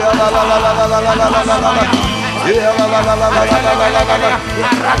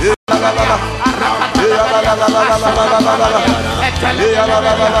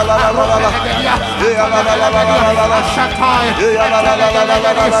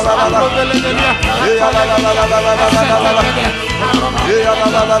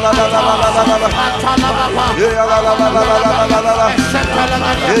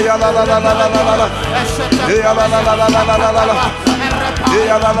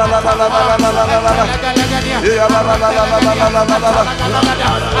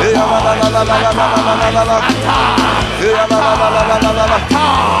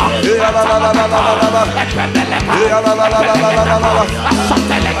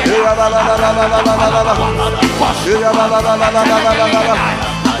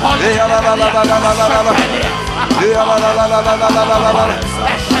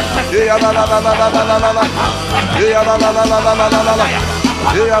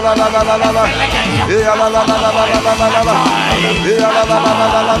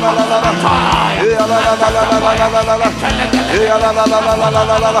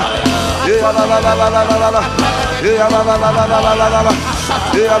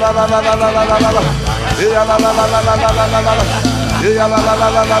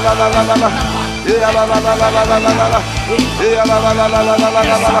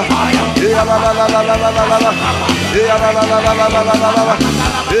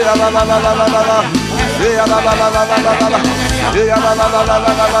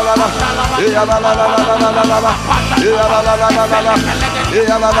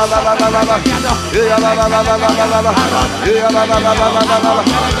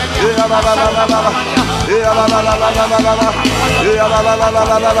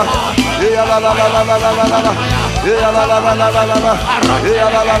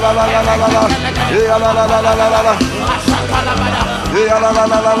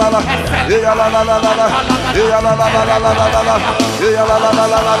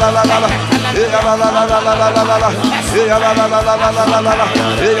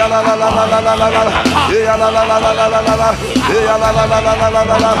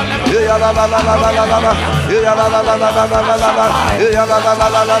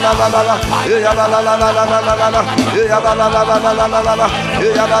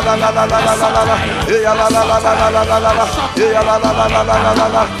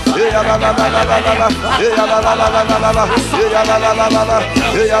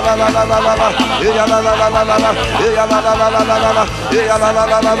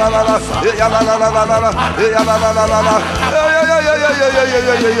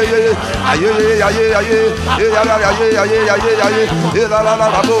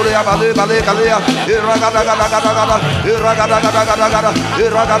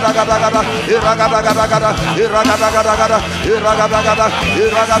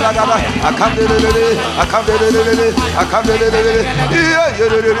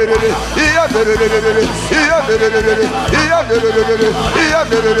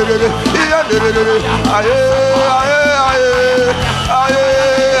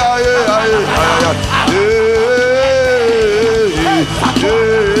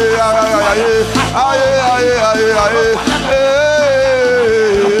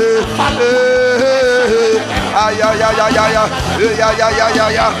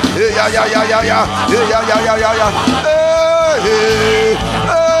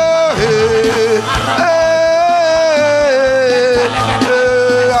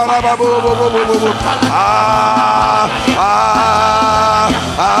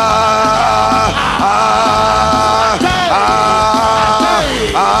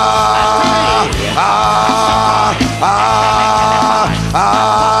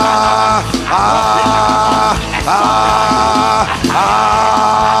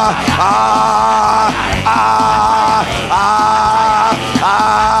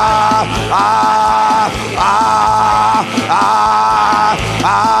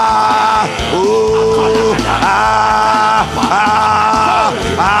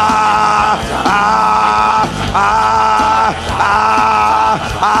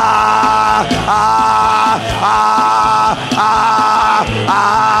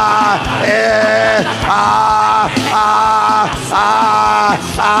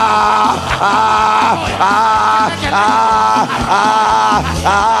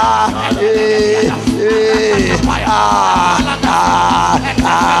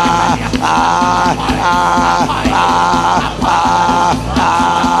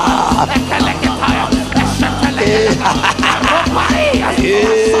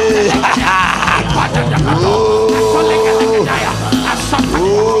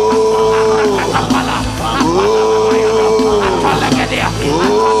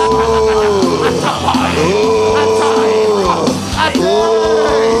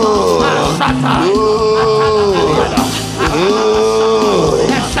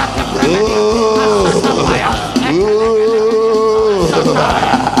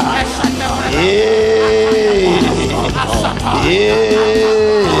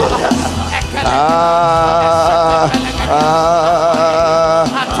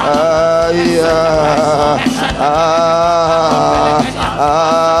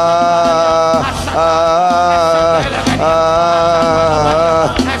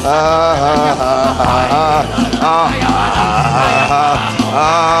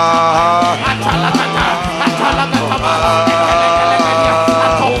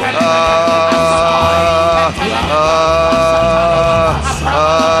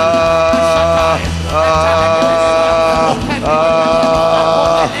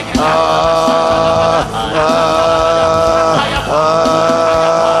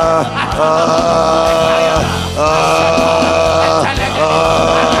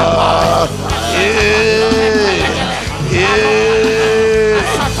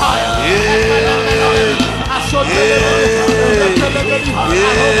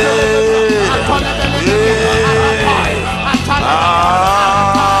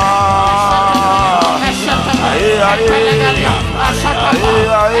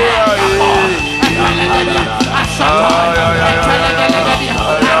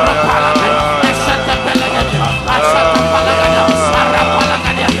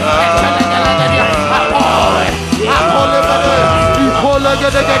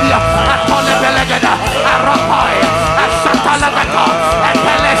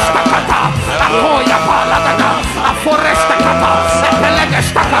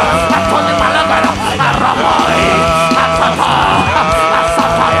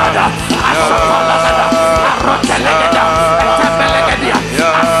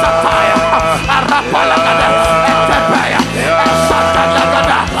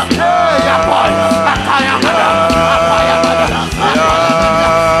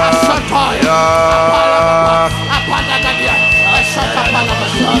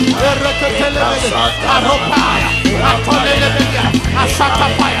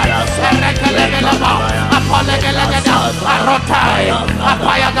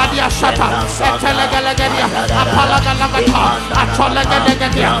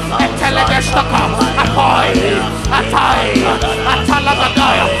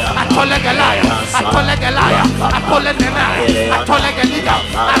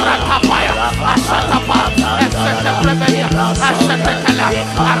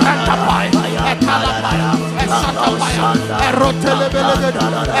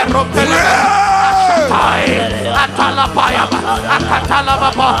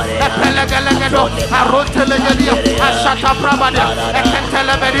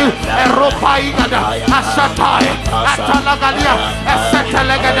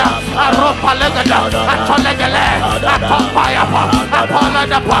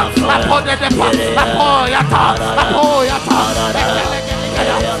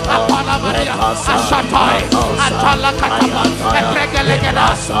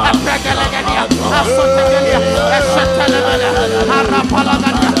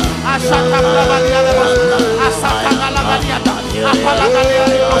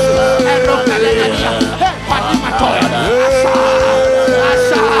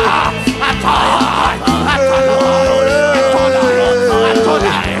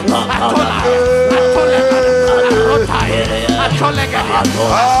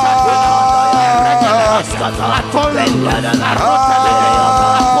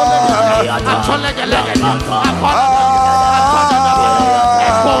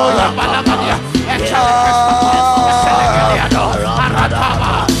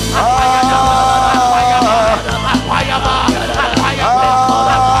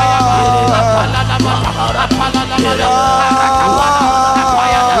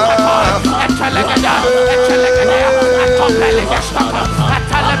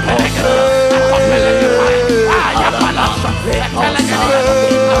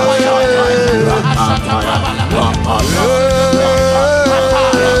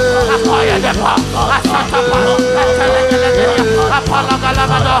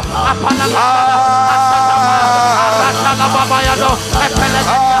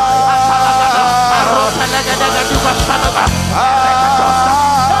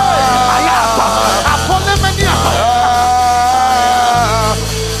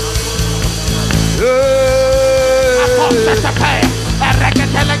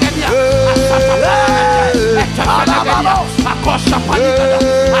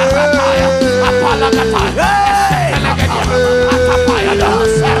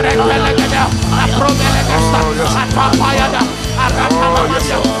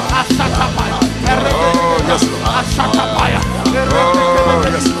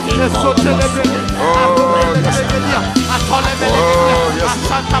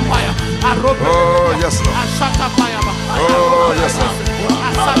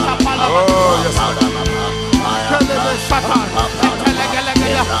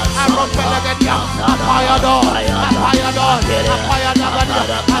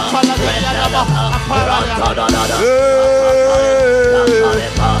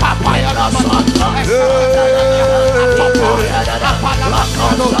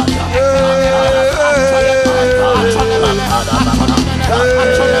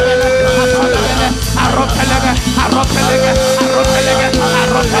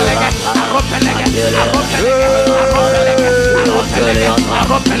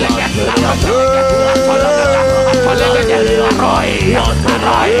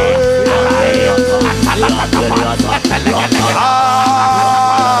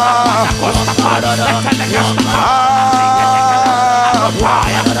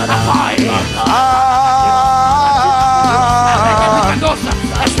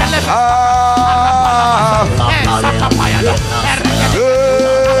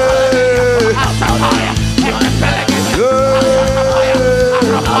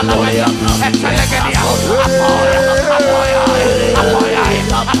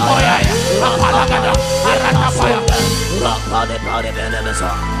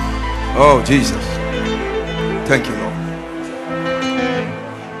 Oh, Jesus. Thank you, Lord.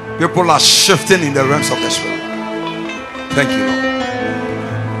 People are shifting in the realms of the Spirit. Thank you, Lord.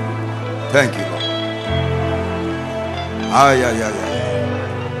 Thank you, Lord.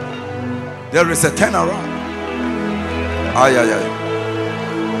 There is a turnaround.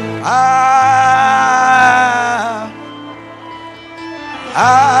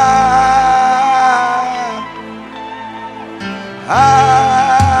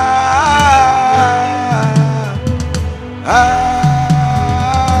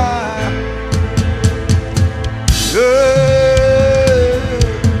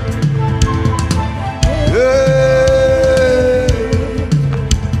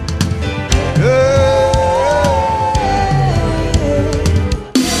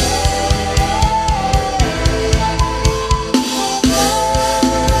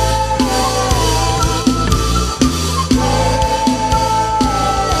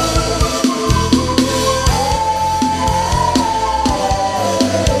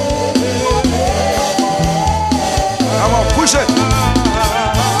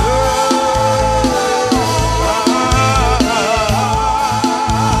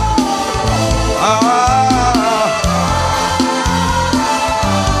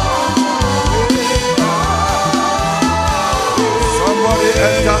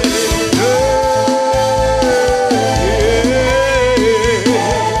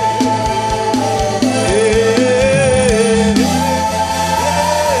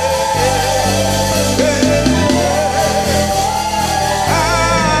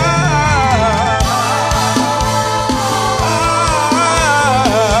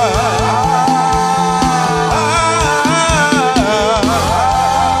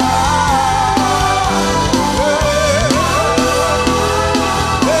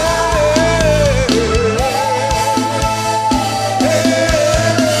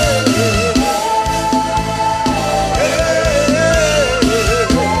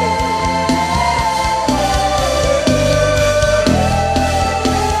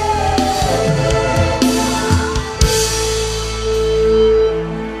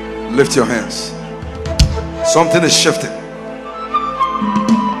 Lift your hands. Something is shifting.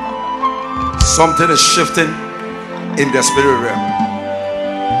 Something is shifting in the spirit realm.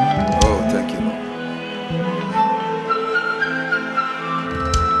 Oh, thank you, Lord.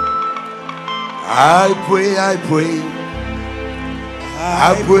 I pray, I pray.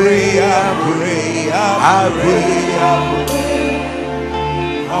 I pray, I pray, I pray, I pray.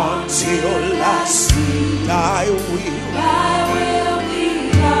 Until last I will.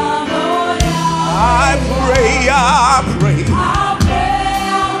 I pray, I pray,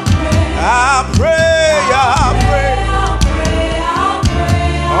 I pray, I pray,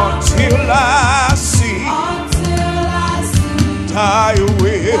 until I see thy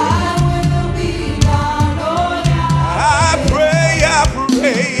will. I pray, I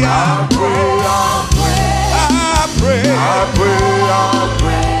pray, I pray, I pray, I pray,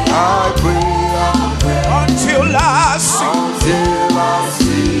 I pray, until I see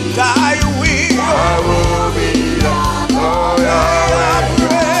thy will. I will be done. Oh, yeah. I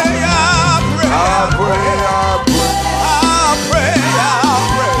pray, I pray, I pray, I pray, I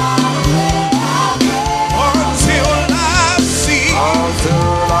pray, until I see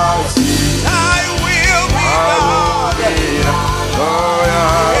thy will be done. Oh,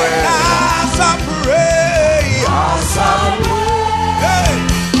 yeah. And as I pray, hey,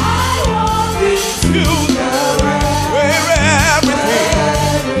 I want to where everything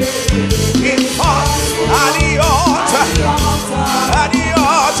at the altar,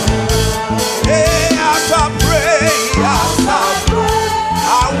 yeah, as I pray,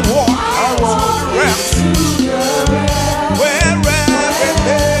 I walk rest, where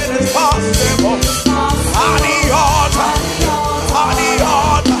everything is possible, at the altar,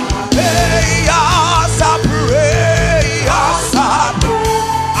 hey, as I pray,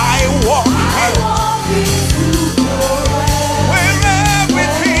 I walk where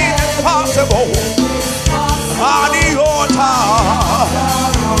everything is possible. At the altar,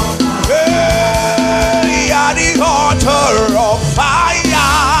 hey, at the altar of fire,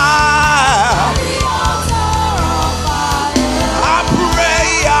 I pray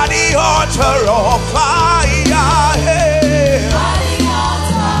at the altar of fire, hey.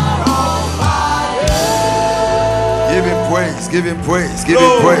 Give him praise, give him praise, give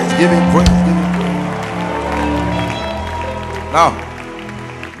him praise, give him praise, give him praise. Now,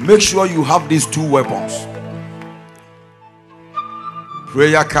 make sure you have these two weapons.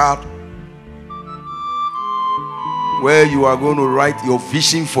 Prayer card where you are going to write your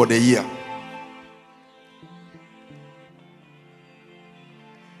vision for the year.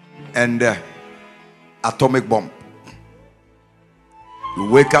 And atomic bomb. You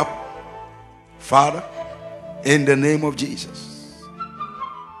wake up, Father, in the name of Jesus.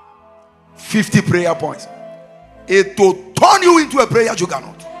 50 prayer points. It will turn you into a prayer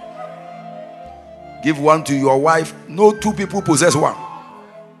juggernaut. Give one to your wife. No two people possess one.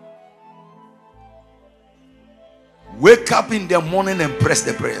 Wake up in the morning and press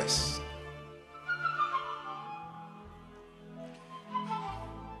the prayers.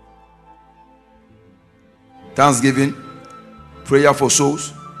 Thanksgiving, prayer for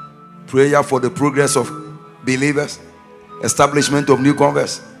souls, prayer for the progress of believers, establishment of new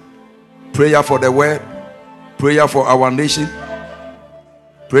converts, prayer for the word, prayer for our nation,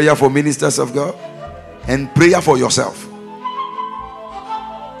 prayer for ministers of God, and prayer for yourself.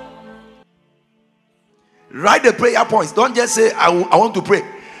 Write the prayer points. Don't just say, I want to pray.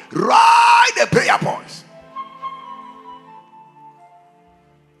 Write the prayer points.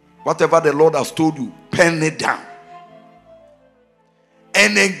 Whatever the Lord has told you, pen it down.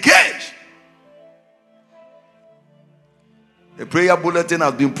 And engage. The prayer bulletin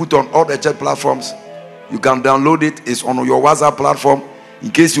has been put on all the church platforms. You can download it. It's on your WhatsApp platform. In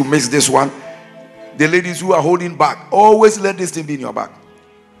case you miss this one. The ladies who are holding back, always let this thing be in your bag.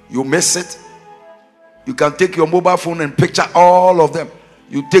 You miss it. You can take your mobile phone and picture all of them.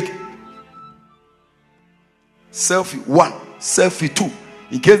 You take selfie 1, selfie 2.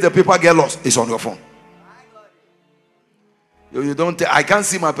 In case the paper get lost, it's on your phone. You don't. I can't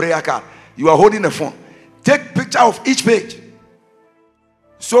see my prayer card. You are holding the phone. Take picture of each page.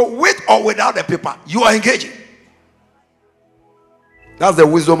 So with or without the paper, you are engaging. That's the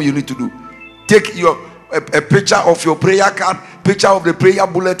wisdom you need to do. Take a picture of your prayer card, picture of the prayer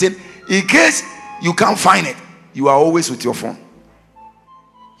bulletin. In case you can't find it, you are always with your phone.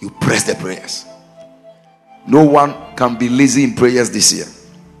 You press the prayers. No one can be lazy in prayers this year.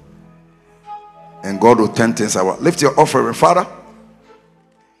 And God will turn things around. Lift your offering. Father,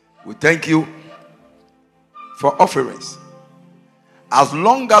 we thank you for offerings. As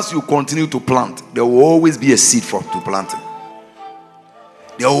long as you continue to plant, there will always be a seed to planting.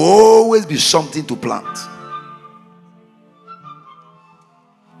 There will always be something to plant.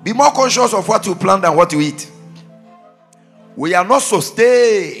 Be more conscious of what you plant than what you eat. We are not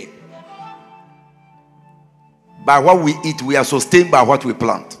sustained by what we eat. We are sustained by what we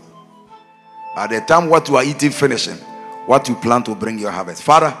plant. By the time what you are eating finishing, what you plant will bring your harvest.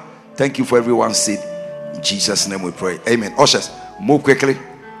 Father, thank you for everyone's seed. In Jesus' name we pray. Amen. Ushers, move quickly.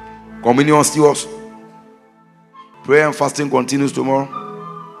 Communion stewards. Prayer and fasting continues tomorrow.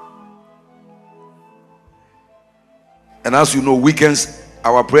 And as you know, weekends,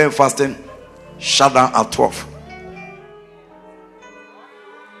 our prayer and fasting shut down at 12.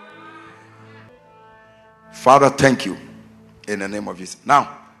 Father, thank you in the name of Jesus.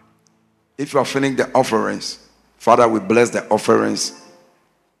 Now, if you are filling the offerings, Father, we bless the offerings.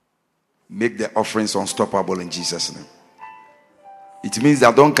 Make the offerings unstoppable in Jesus' name. It means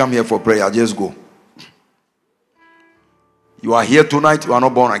that don't come here for prayer, just go. You are here tonight, you are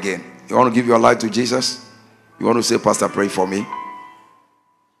not born again. You want to give your life to Jesus? You want to say, Pastor, pray for me?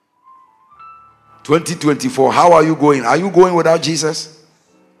 2024, how are you going? Are you going without Jesus?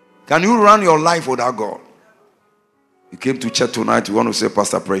 Can you run your life without God? You came to church tonight, you want to say,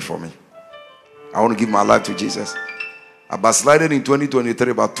 Pastor, pray for me. I want to give my life to Jesus. I backslided in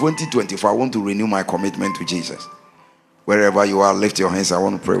 2023, but 2024, I want to renew my commitment to Jesus. Wherever you are, lift your hands. I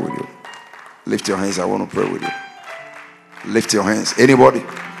want to pray with you. Lift your hands. I want to pray with you. Lift your hands. Anybody?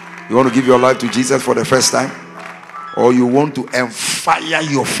 You want to give your life to Jesus for the first time? Or you want to enfire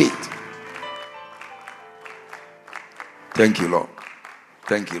your faith? Thank you, Lord.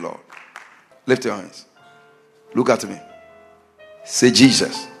 Thank you, Lord. Lift your hands. Look at me. Say,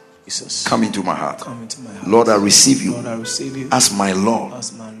 Jesus, come into my heart. Lord, I receive you, as my Lord,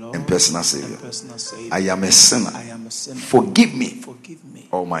 and personal Savior. I am a sinner. Forgive me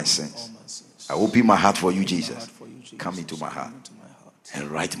all my sins. I open my heart for you, Jesus. Come into my heart and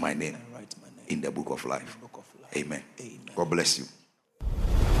write my name in the book of life. Amen. God bless you.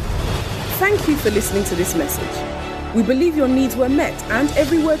 Thank you for listening to this message. We believe your needs were met and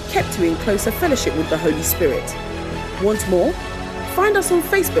every word kept you in closer fellowship with the Holy Spirit. Want more? Find us on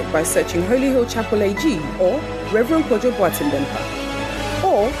Facebook by searching Holy Hill Chapel AG or Reverend Kojo Boateng.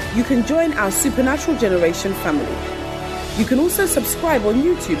 Or you can join our Supernatural Generation family. You can also subscribe on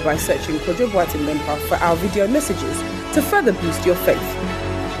YouTube by searching Kojo Boateng for our video messages to further boost your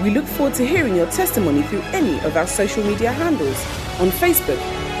faith. We look forward to hearing your testimony through any of our social media handles on Facebook,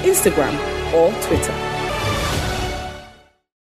 Instagram, or Twitter.